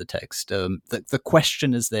into the text. The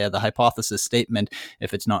question is there. The hypothesis statement,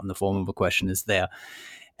 if it's not in the form of a question, is there.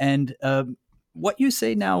 And what you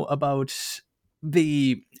say now about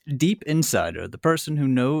the deep insider, the person who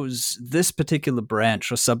knows this particular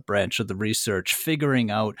branch or sub-branch of the research, figuring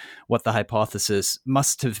out what the hypothesis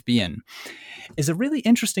must have been, is a really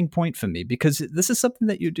interesting point for me, because this is something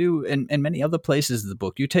that you do in many other places in the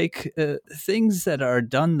book. You take things that are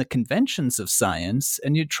done, the conventions of science,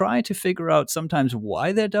 and you try to figure out sometimes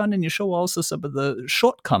why they're done, and you show also some of the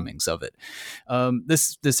shortcomings of it.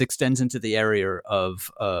 This extends into the area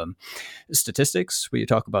of statistics, where you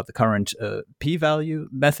talk about the current p-value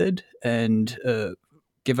method and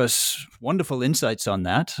give us wonderful insights on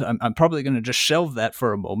that. I'm probably going to just shelve that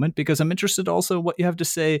for a moment, because I'm interested also what you have to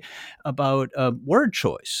say about word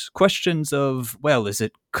choice. Questions of, well, is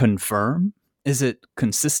it confirm? Is it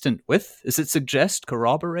consistent with? Is it suggest,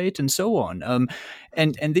 corroborate, and so on?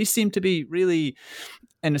 And these seem to be really,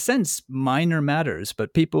 in a sense, minor matters,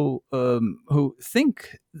 but people who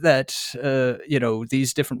think that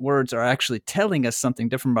these different words are actually telling us something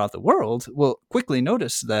different about the world will quickly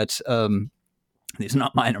notice that these are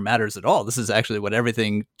not minor matters at all. This is actually what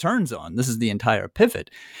everything turns on. This is the entire pivot.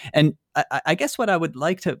 And I guess what I would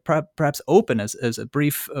like to perhaps open as a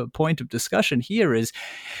brief point of discussion here is,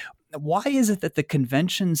 why is it that the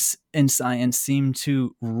conventions in science seem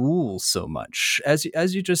to rule so much? As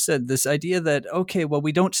you just said, this idea that, okay, well,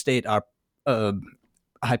 we don't state our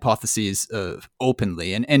hypotheses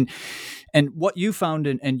openly. And what you found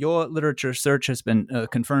in your literature search has been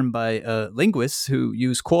confirmed by linguists who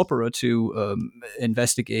use corpora to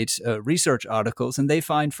investigate research articles. And they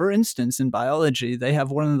find, for instance, in biology, they have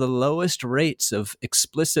one of the lowest rates of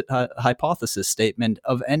explicit hypothesis statement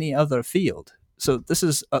of any other field. So this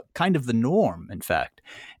is kind of the norm, in fact.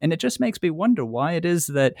 And it just makes me wonder why it is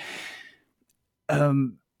that,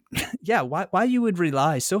 why you would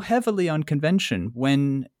rely so heavily on convention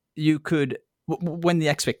when you could, when the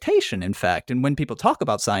expectation, in fact, and when people talk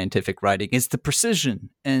about scientific writing, is the precision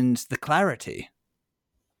and the clarity.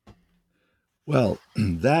 Well,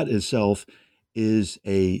 that itself is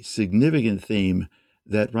a significant theme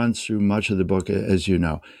that runs through much of the book, as you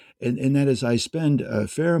know. And that is, I spend a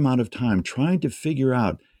fair amount of time trying to figure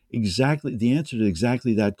out exactly the answer to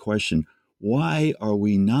exactly that question. Why are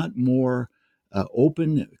we not more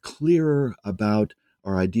open, clearer about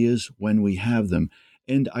our ideas when we have them?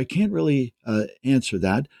 And I can't really answer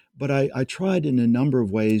that, but I tried in a number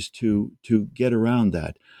of ways to get around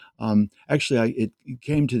that. It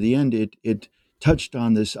came to the end. It touched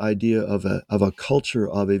on this idea of a culture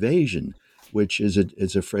of evasion, which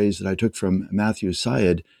is a phrase that I took from Matthew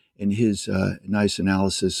Syed in his nice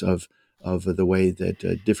analysis of the way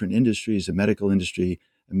that different industries, the medical industry,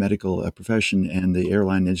 the medical profession, and the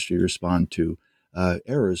airline industry respond to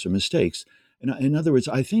errors or mistakes. In other words,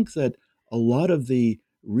 I think that a lot of the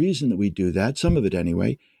reason that we do that, some of it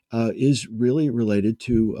anyway, is really related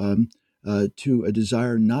to a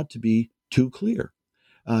desire not to be too clear.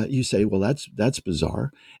 You say, well, that's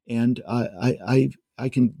bizarre, and I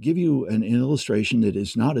can give you an illustration that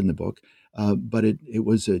is not in the book. But it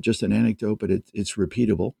was just an anecdote, but it's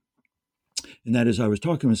repeatable. And that is, I was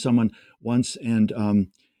talking with someone once and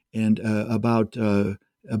about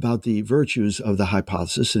the virtues of the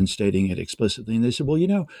hypothesis and stating it explicitly. And they said,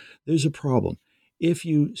 well, there's a problem. If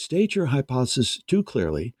you state your hypothesis too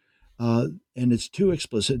clearly and it's too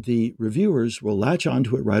explicit, the reviewers will latch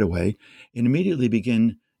onto it right away and immediately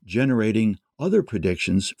begin generating other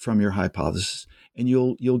predictions from your hypothesis, and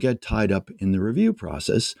you'll get tied up in the review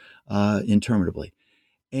process interminably.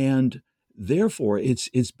 And therefore,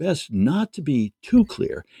 it's best not to be too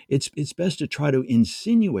clear. It's best to try to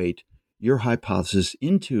insinuate your hypothesis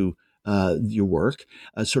into your work,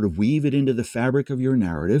 sort of weave it into the fabric of your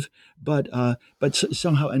narrative, but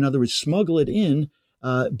somehow, in other words, smuggle it in,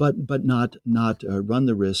 but not run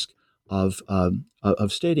the risk of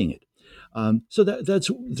stating it. So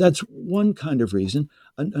that's one kind of reason.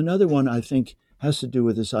 Another one, I think, has to do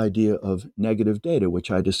with this idea of negative data, which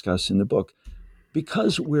I discuss in the book.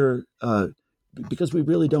 Because we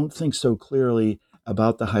really don't think so clearly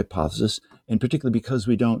about the hypothesis, and particularly because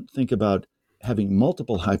we don't think about having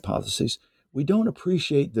multiple hypotheses, we don't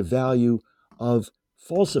appreciate the value of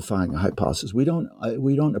falsifying a hypothesis. We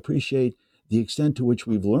don't appreciate the extent to which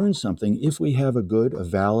we've learned something if we have a good, a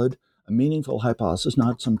valid, a meaningful hypothesis,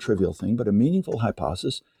 not some trivial thing, but a meaningful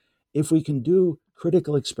hypothesis. If we can do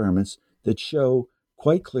critical experiments that show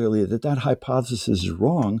quite clearly that that hypothesis is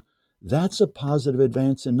wrong, that's a positive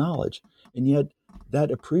advance in knowledge. And yet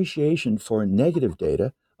that appreciation for negative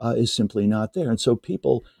data is simply not there. And so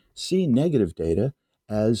people see negative data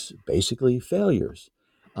as basically failures.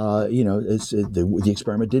 The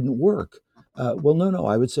experiment didn't work. Well, no.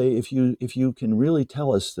 I would say if you can really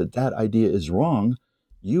tell us that that idea is wrong,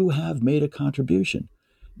 you have made a contribution.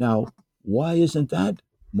 Now, why isn't that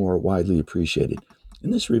more widely appreciated?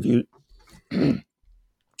 In this review,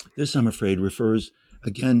 this, I'm afraid, refers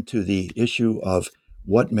again to the issue of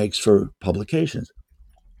what makes for publications.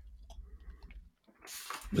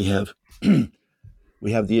 We have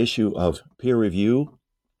the issue of peer review.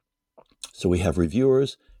 So we have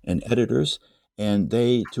reviewers and editors, and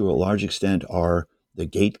they, to a large extent, are the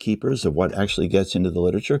gatekeepers of what actually gets into the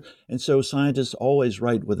literature. And so scientists always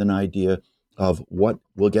write with an idea of what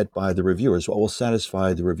will get by the reviewers, what will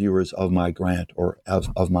satisfy the reviewers of my grant or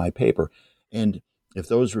of my paper. And if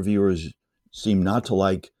those reviewers seem not to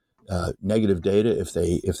like negative data,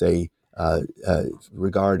 if they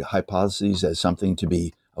regard hypotheses as something to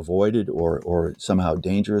be avoided or somehow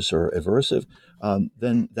dangerous or aversive,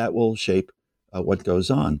 then that will shape what goes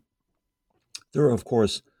on. There are, of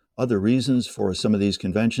course, other reasons for some of these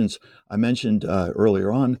conventions. I mentioned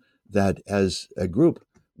earlier on that as a group,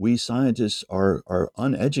 we scientists are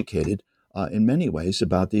uneducated in many ways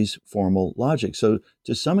about these formal logics. So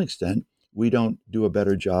to some extent, we don't do a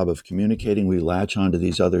better job of communicating. We latch onto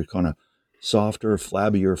these other kind of softer,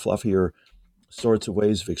 flabbier, fluffier sorts of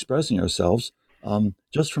ways of expressing ourselves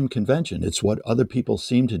just from convention. It's what other people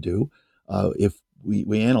seem to do. If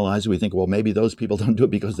we analyze it, we think, well, maybe those people don't do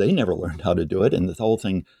it because they never learned how to do it, and the whole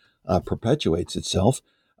thing perpetuates itself.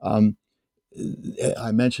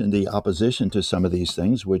 I mentioned the opposition to some of these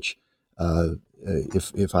things, which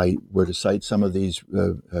if I were to cite some of these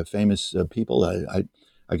famous people,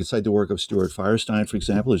 I could cite the work of Stuart Firestein, for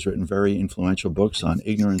example, who's written very influential books on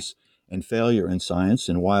ignorance and failure in science.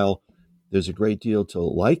 And while there's a great deal to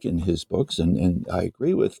like in his books, and I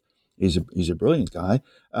agree with, he's a brilliant guy,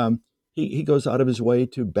 he goes out of his way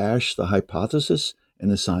to bash the hypothesis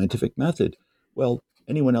and the scientific method. Well,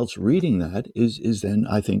 anyone else reading that is then,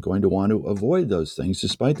 I think, going to want to avoid those things,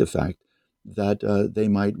 despite the fact that they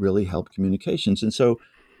might really help communications. And so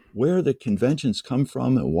where the conventions come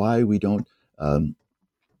from and why we don't,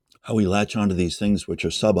 how we latch onto these things which are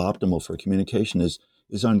suboptimal for communication is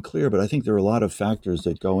unclear. But I think there are a lot of factors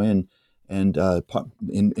that go in. And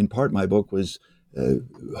in part, my book was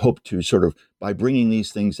hoped to sort of, by bringing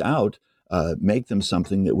these things out, make them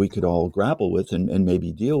something that we could all grapple with and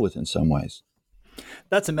maybe deal with in some ways.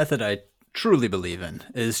 That's a method I truly believe in,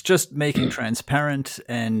 is just making transparent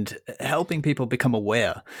and helping people become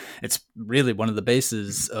aware. It's really one of the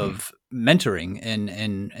bases of mentoring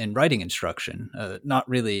and writing instruction, not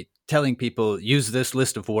really telling people use this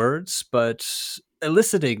list of words, but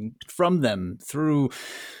eliciting from them through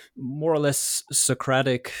more or less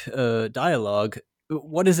Socratic dialogue,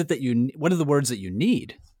 what are the words that you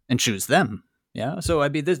need, and choose them. Yeah. So I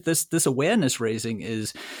mean, this awareness raising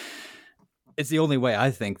it's the only way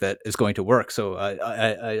I think that is going to work. So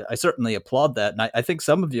I certainly applaud that. And I think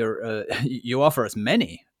some of your, you offer us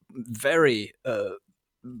many very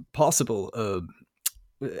possible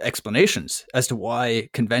explanations as to why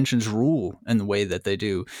conventions rule in the way that they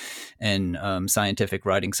do in scientific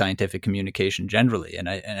writing, scientific communication generally. And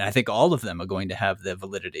I think all of them are going to have their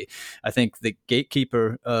validity. I think the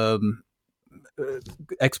gatekeeper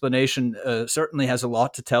explanation certainly has a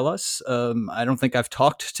lot to tell us. I don't think I've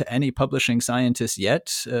talked to any publishing scientist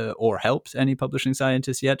yet or helped any publishing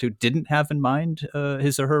scientist yet who didn't have in mind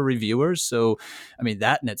his or her reviewers. So, I mean,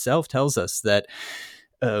 that in itself tells us that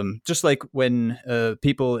just like when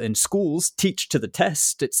people in schools teach to the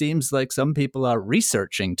test, it seems like some people are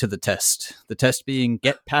researching to the test being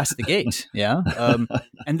get past the gate. Yeah.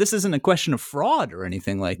 And this isn't a question of fraud or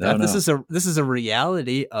anything like that. No. This is a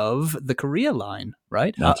reality of the career line,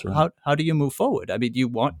 right? That's right. How do you move forward? I mean,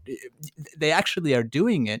 they actually are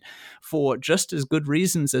doing it for just as good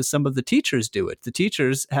reasons as some of the teachers do it. The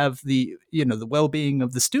teachers have the well-being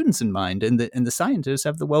of the students in mind, and the scientists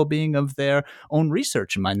have the well-being of their own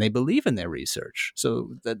research in mind. They believe in their research,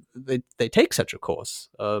 so that they take such a course,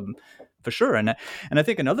 for sure. And I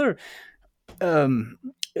think another one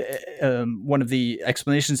of the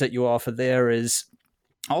explanations that you offer there is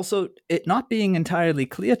also it not being entirely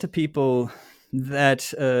clear to people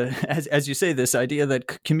that, as you say, this idea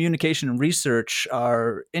that communication and research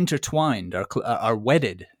are intertwined, are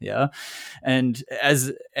wedded, yeah. And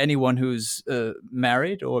as anyone who's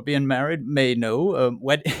married or being married may know,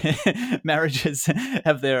 marriages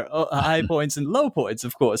have their high points and low points,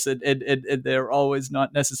 of course, and they're always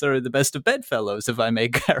not necessarily the best of bedfellows, if I may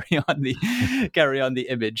carry on the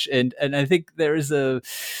image. And I think there is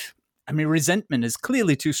resentment is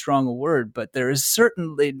clearly too strong a word, but there is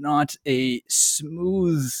certainly not a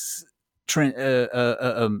smooth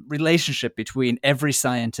relationship between every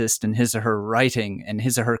scientist and his or her writing and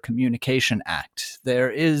his or her communication act.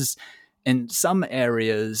 There is, in some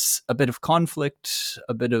areas, a bit of conflict,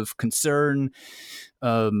 a bit of concern.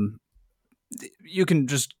 You can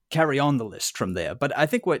just carry on the list from there. But I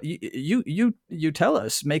think what you tell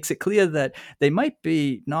us makes it clear that they might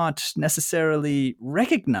be not necessarily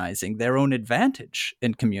recognizing their own advantage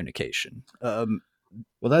in communication.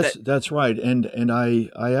 Well, that's right, and I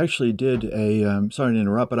actually did a sorry to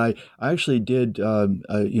interrupt, but I actually did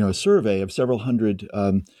a survey of several hundred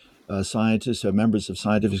scientists, members of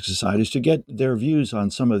scientific societies, to get their views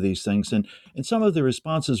on some of these things, and some of the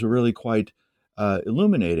responses were really quite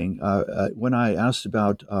illuminating. When I asked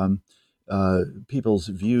about people's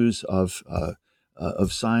views of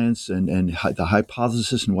science and the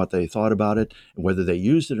hypothesis and what they thought about it, and whether they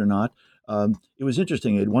used it or not, it was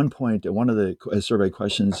interesting. At one point, one of the survey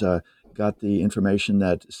questions got the information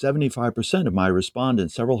that 75% of my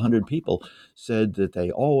respondents, several hundred people, said that they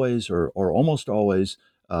always or almost always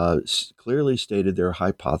clearly stated their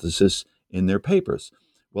hypothesis in their papers.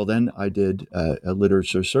 Well, then I did a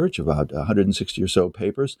literature search, about 160 or so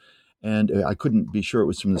papers, and I couldn't be sure it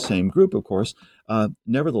was from the same group, of course.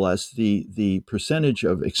 Nevertheless, the percentage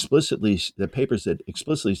of the papers that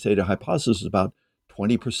explicitly stated a hypothesis was about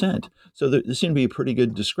 20%. So there seemed to be a pretty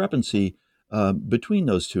good discrepancy between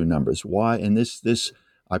those two numbers. Why? And this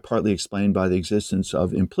I partly explained by the existence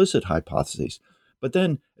of implicit hypotheses. But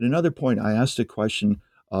then at another point, I asked a question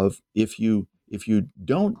of if you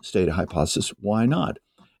don't state a hypothesis, why not?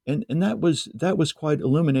 And that was quite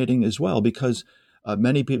illuminating as well, because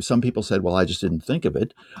some people said, well, I just didn't think of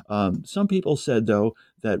it. Some people said, though,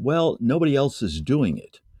 that, well, nobody else is doing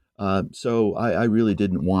it. So I really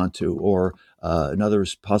didn't want to. Or another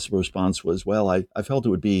possible response was, well, I felt it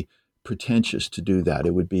would be pretentious to do that.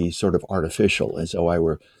 It would be sort of artificial, as though I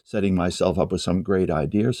were setting myself up with some great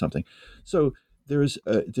idea or something. So there's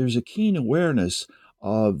a keen awareness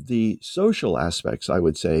of the social aspects, I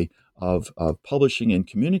would say, of publishing and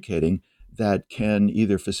communicating that can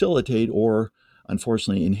either facilitate or,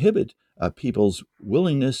 unfortunately, inhibit people's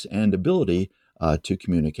willingness and ability to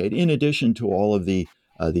communicate. In addition to all of the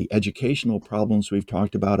educational problems we've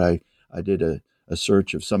talked about, I did a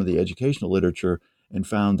search of some of the educational literature and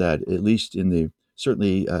found that, at least in the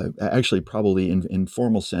actually probably in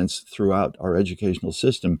formal sense throughout our educational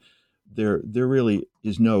system, there really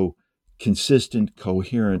is no consistent,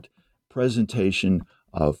 coherent presentation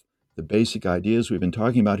of the basic ideas we've been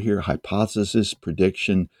talking about here: hypothesis,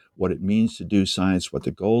 prediction, what it means to do science, what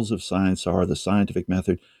the goals of science are, the scientific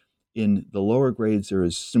method. In the lower grades, there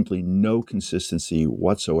is simply no consistency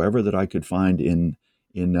whatsoever that I could find in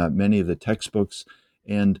many of the textbooks,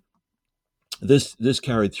 and this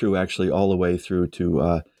carried through actually all the way through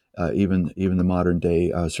to even the modern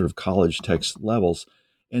day sort of college text levels.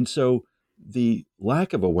 And so the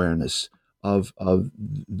lack of awareness of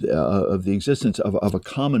the existence of a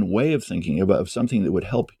common way of thinking, of something that would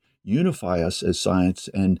help unify us as science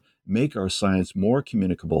and make our science more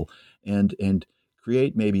communicable and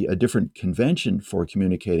create maybe a different convention for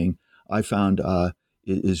communicating, I found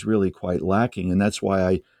is really quite lacking. And that's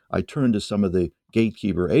why I turned to some of the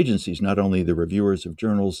gatekeeper agencies, not only the reviewers of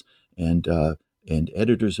journals and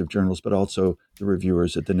editors of journals, but also the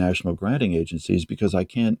reviewers at the national granting agencies, because I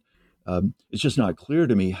can't, it's just not clear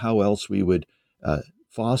to me how else we would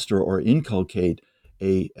foster or inculcate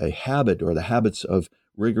a habit or the habits of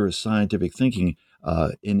rigorous scientific thinking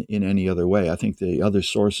in any other way. I think the other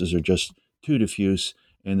sources are just too diffuse,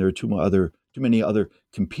 and there are too many other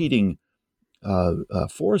competing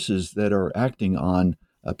forces that are acting on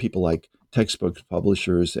people like textbook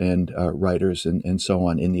publishers and writers and so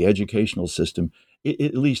on in the educational system,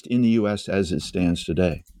 at least in the U.S. as it stands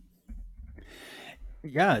today.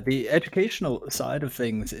 Yeah, the educational side of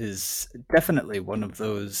things is definitely one of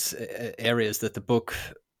those areas that the book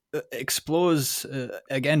explores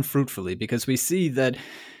again fruitfully, because we see that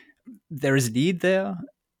there is need there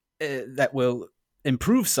that will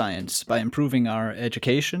improve science by improving our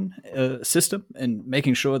education system and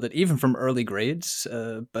making sure that even from early grades,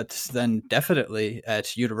 but then definitely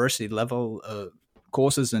at university level,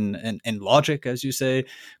 courses in logic, as you say,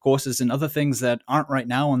 courses and other things that aren't right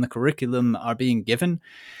now on the curriculum are being given.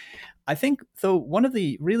 I think, though, one of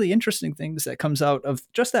the really interesting things that comes out of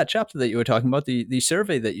just that chapter that you were talking about, the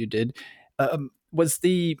survey that you did, was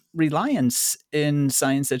the reliance in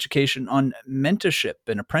science education on mentorship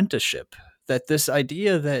and apprenticeship. That this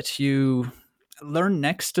idea that you learn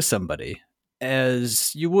next to somebody,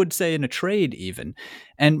 as you would say in a trade even.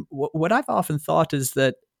 And what I've often thought is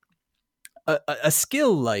that a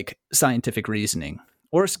skill like scientific reasoning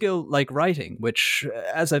or a skill like writing, which,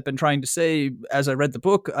 as I've been trying to say, as I read the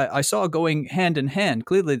book, I saw going hand in hand.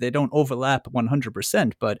 Clearly, they don't overlap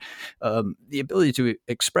 100%, but the ability to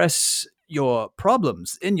express your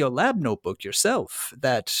problems in your lab notebook yourself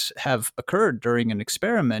that have occurred during an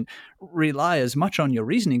experiment rely as much on your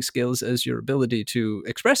reasoning skills as your ability to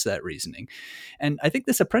express that reasoning. And I think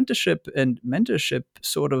this apprenticeship and mentorship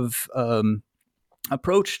sort of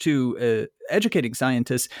approach to educating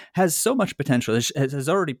scientists has so much potential, has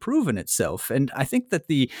already proven itself. And I think that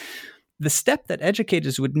the step that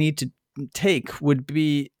educators would need to take would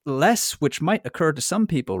be less, which might occur to some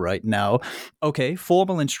people right now. Okay,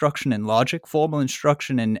 formal instruction in logic, formal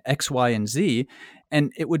instruction in X, Y, and Z.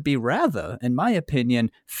 And it would be rather, in my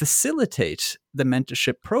opinion, facilitate the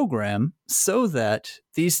mentorship program so that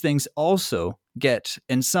these things also get,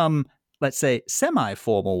 in some, let's say,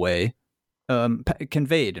 semi-formal way,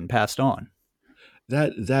 conveyed and passed on.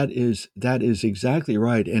 That is exactly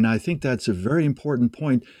right, and I think that's a very important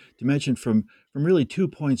point to mention from really 2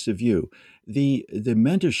 points of view. The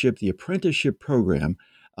mentorship, the apprenticeship program,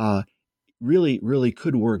 really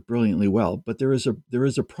could work brilliantly well, but there is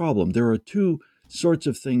a problem. There are two sorts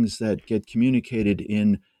of things that get communicated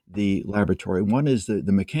in the laboratory. One is the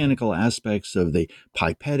mechanical aspects of the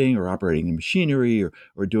pipetting or operating the machinery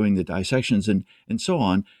or doing the dissections and so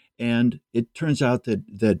on. And it turns out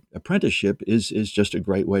that apprenticeship is just a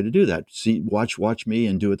great way to do that. See, watch me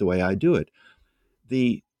and do it the way I do it.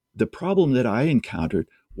 The problem that I encountered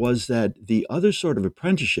was that the other sort of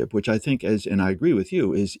apprenticeship, which I think, and I agree with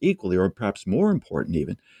you, is equally or perhaps more important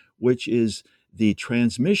even, which is the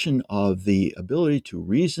transmission of the ability to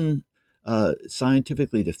reason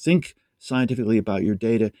scientifically, to think scientifically about your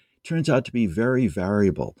data, turns out to be very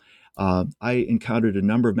variable. I encountered a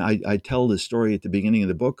number of, I tell the story at the beginning of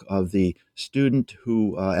the book of the student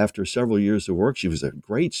who, after several years of work, she was a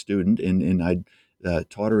great student, and I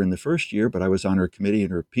taught her in the first year, but I was on her committee in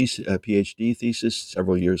her PhD thesis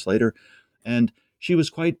several years later, and she was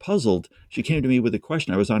quite puzzled. She came to me with a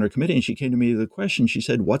question. I was on her committee, and she came to me with a question. She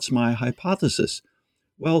said, "What's my hypothesis?"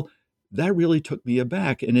 Well, that really took me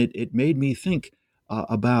aback, and it made me think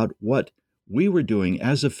about what we were doing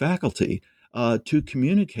as a faculty to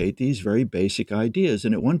communicate these very basic ideas.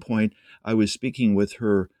 And at one point, I was speaking with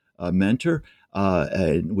her mentor,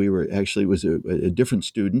 and we were actually, it was a different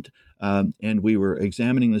student, and we were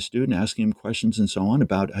examining the student, asking him questions and so on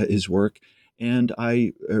about his work. And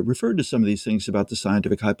I referred to some of these things about the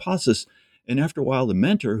scientific hypothesis. And after a while, the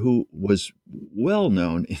mentor, who was well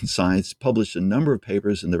known in science, published a number of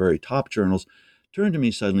papers in the very top journals, turned to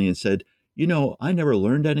me suddenly and said, I never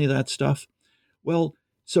learned any of that stuff. Well,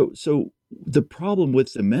 so the problem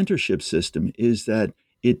with the mentorship system is that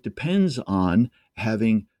it depends on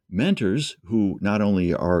having mentors who not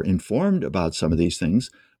only are informed about some of these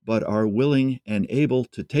things, but are willing and able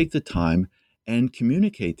to take the time and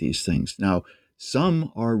communicate these things. Now,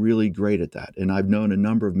 some are really great at that, and I've known a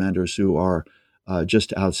number of mentors who are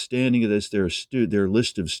just outstanding at this. Their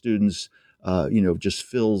list of students, just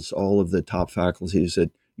fills all of the top faculties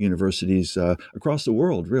at universities across the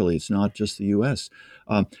world, really. It's not just the U.S.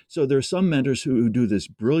 So there are some mentors who do this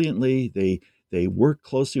brilliantly. They work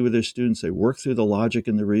closely with their students. They work through the logic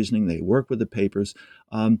and the reasoning. They work with the papers.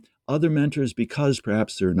 Other mentors, because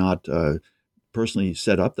perhaps they're not personally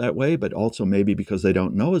set up that way, but also maybe because they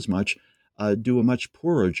don't know as much, do a much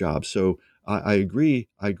poorer job. So I agree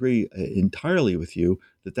entirely with you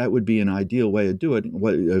that would be an ideal way of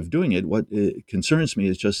doing it. What concerns me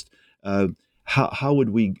is just how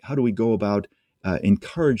do we go about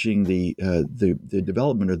encouraging the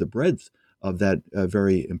development or the breadth of that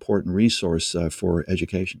very important resource for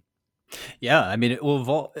education? Yeah, I mean, it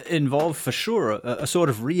will involve for sure a sort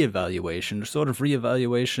of reevaluation,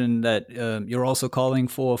 that you're also calling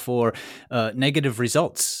for negative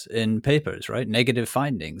results in papers, right? Negative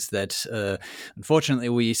findings that, unfortunately,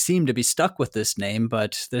 we seem to be stuck with this name,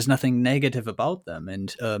 but there's nothing negative about them.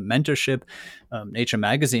 And mentorship, Nature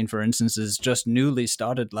Magazine, for instance, is just newly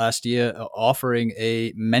started last year offering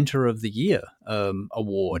a Mentor of the Year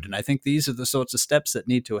award. And I think these are the sorts of steps that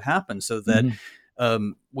need to happen so that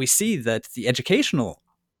we see that the educational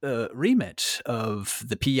remit of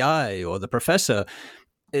the PI or the professor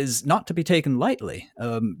is not to be taken lightly.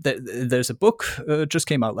 There's a book just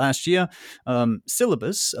came out last year,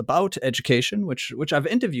 Syllabus, about education, which I've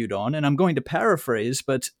interviewed on, and I'm going to paraphrase,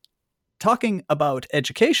 but talking about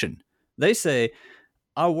education, they say,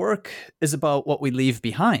 our work is about what we leave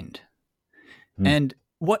behind. And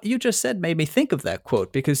what you just said made me think of that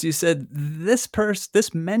quote, because you said this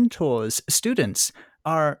mentor's students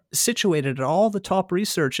are situated at all the top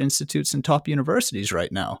research institutes and top universities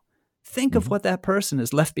right now. Think of what that person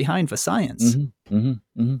has left behind for science.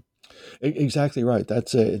 Exactly right.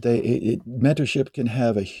 That's mentorship can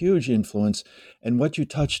have a huge influence, and what you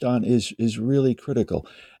touched on is really critical,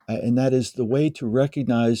 and that is the way to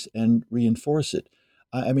recognize and reinforce it.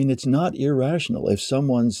 I mean, it's not irrational if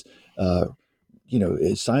someone's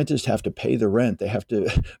scientists have to pay the rent, they have to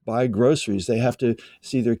buy groceries, they have to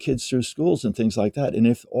see their kids through schools and things like that. And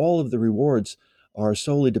if all of the rewards are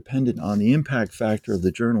solely dependent on the impact factor of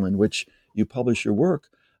the journal in which you publish your work,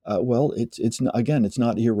 it's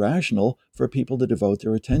not irrational for people to devote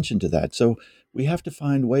their attention to that. So we have to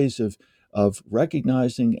find ways of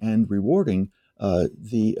recognizing and rewarding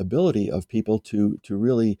the ability of people to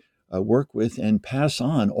really work with and pass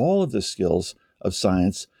on all of the skills of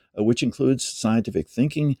science, which includes scientific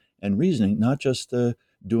thinking and reasoning, not just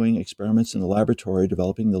doing experiments in the laboratory,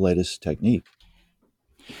 developing the latest technique.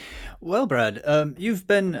 Well, Brad, you've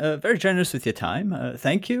been very generous with your time.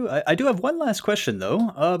 Thank you. I do have one last question,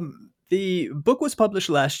 though. The book was published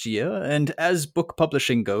last year, and as book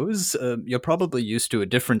publishing goes, you're probably used to a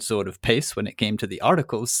different sort of pace when it came to the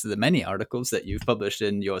articles, the many articles that you've published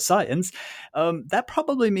in your science. That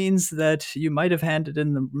probably means that you might have handed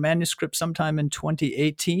in the manuscript sometime in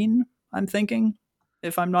 2018, I'm thinking,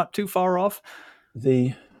 if I'm not too far off.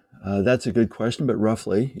 That's a good question, but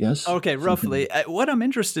roughly, yes. Okay, roughly. What I'm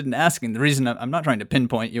interested in asking, the reason I'm not trying to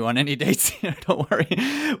pinpoint you on any dates here, don't worry.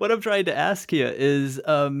 What I'm trying to ask here is,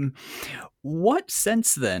 what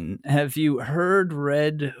since then have you heard,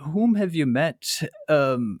 read, whom have you met,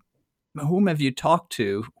 whom have you talked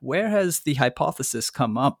to? Where has the hypothesis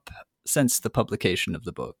come up since the publication of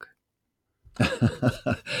the book?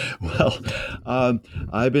 Well,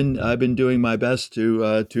 I've been doing my best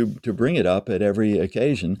to bring it up at every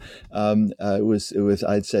occasion. It was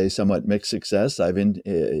I'd say somewhat mixed success. I've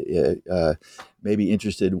maybe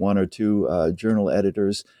interested one or two journal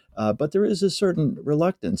editors, but there is a certain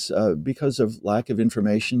reluctance because of lack of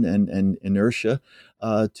information and inertia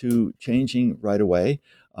to changing right away.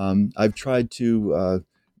 I've tried to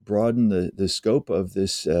broaden the scope of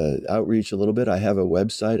this outreach a little bit. I have a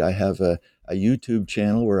website. I have a YouTube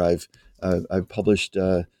channel where I've published,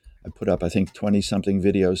 I put up, I think, 20-something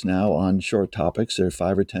videos now on short topics. They're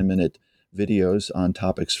 5 or 10 minute videos on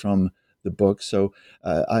topics from the book. So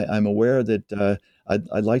I'm aware that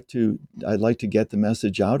I'd like to get the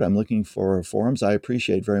message out. I'm looking for forums. I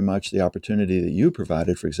appreciate very much the opportunity that you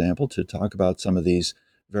provided, for example, to talk about some of these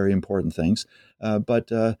very important things.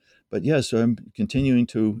 But yeah, so I'm continuing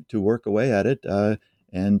to work away at it,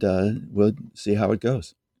 and we'll see how it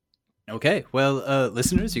goes. Okay, well,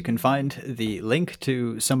 listeners, you can find the link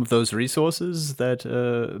to some of those resources that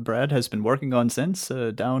Brad has been working on since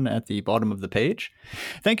down at the bottom of the page.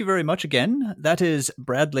 Thank you very much again. That is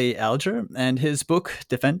Bradley Alger, and his book,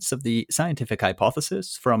 Defense of the Scientific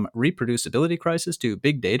Hypothesis, From Reproducibility Crisis to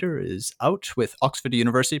Big Data, is out with Oxford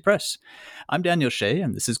University Press. I'm Daniel Shea,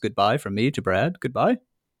 and this is goodbye from me to Brad. Goodbye.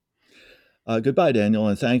 Goodbye, Daniel,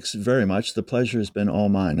 and thanks very much. The pleasure has been all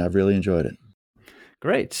mine. I've really enjoyed it.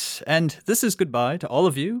 Great. And this is goodbye to all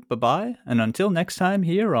of you. Bye-bye. And until next time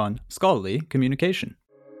here on Scholarly Communication.